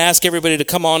going to ask everybody to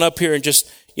come on up here and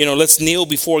just, let's kneel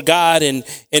before God, and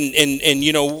I'm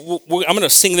going to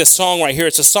sing this song right here.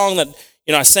 It's a song that,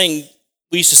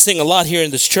 we used to sing a lot here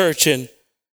in this church, and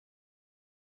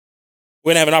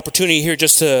we're going to have an opportunity here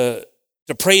just to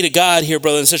pray to God here,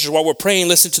 brothers and sisters. While we're praying,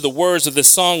 listen to the words of this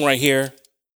song right here.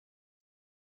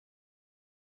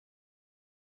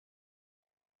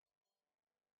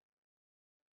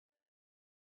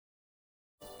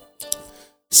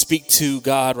 Speak to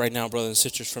God right now, brothers and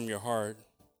sisters, from your heart.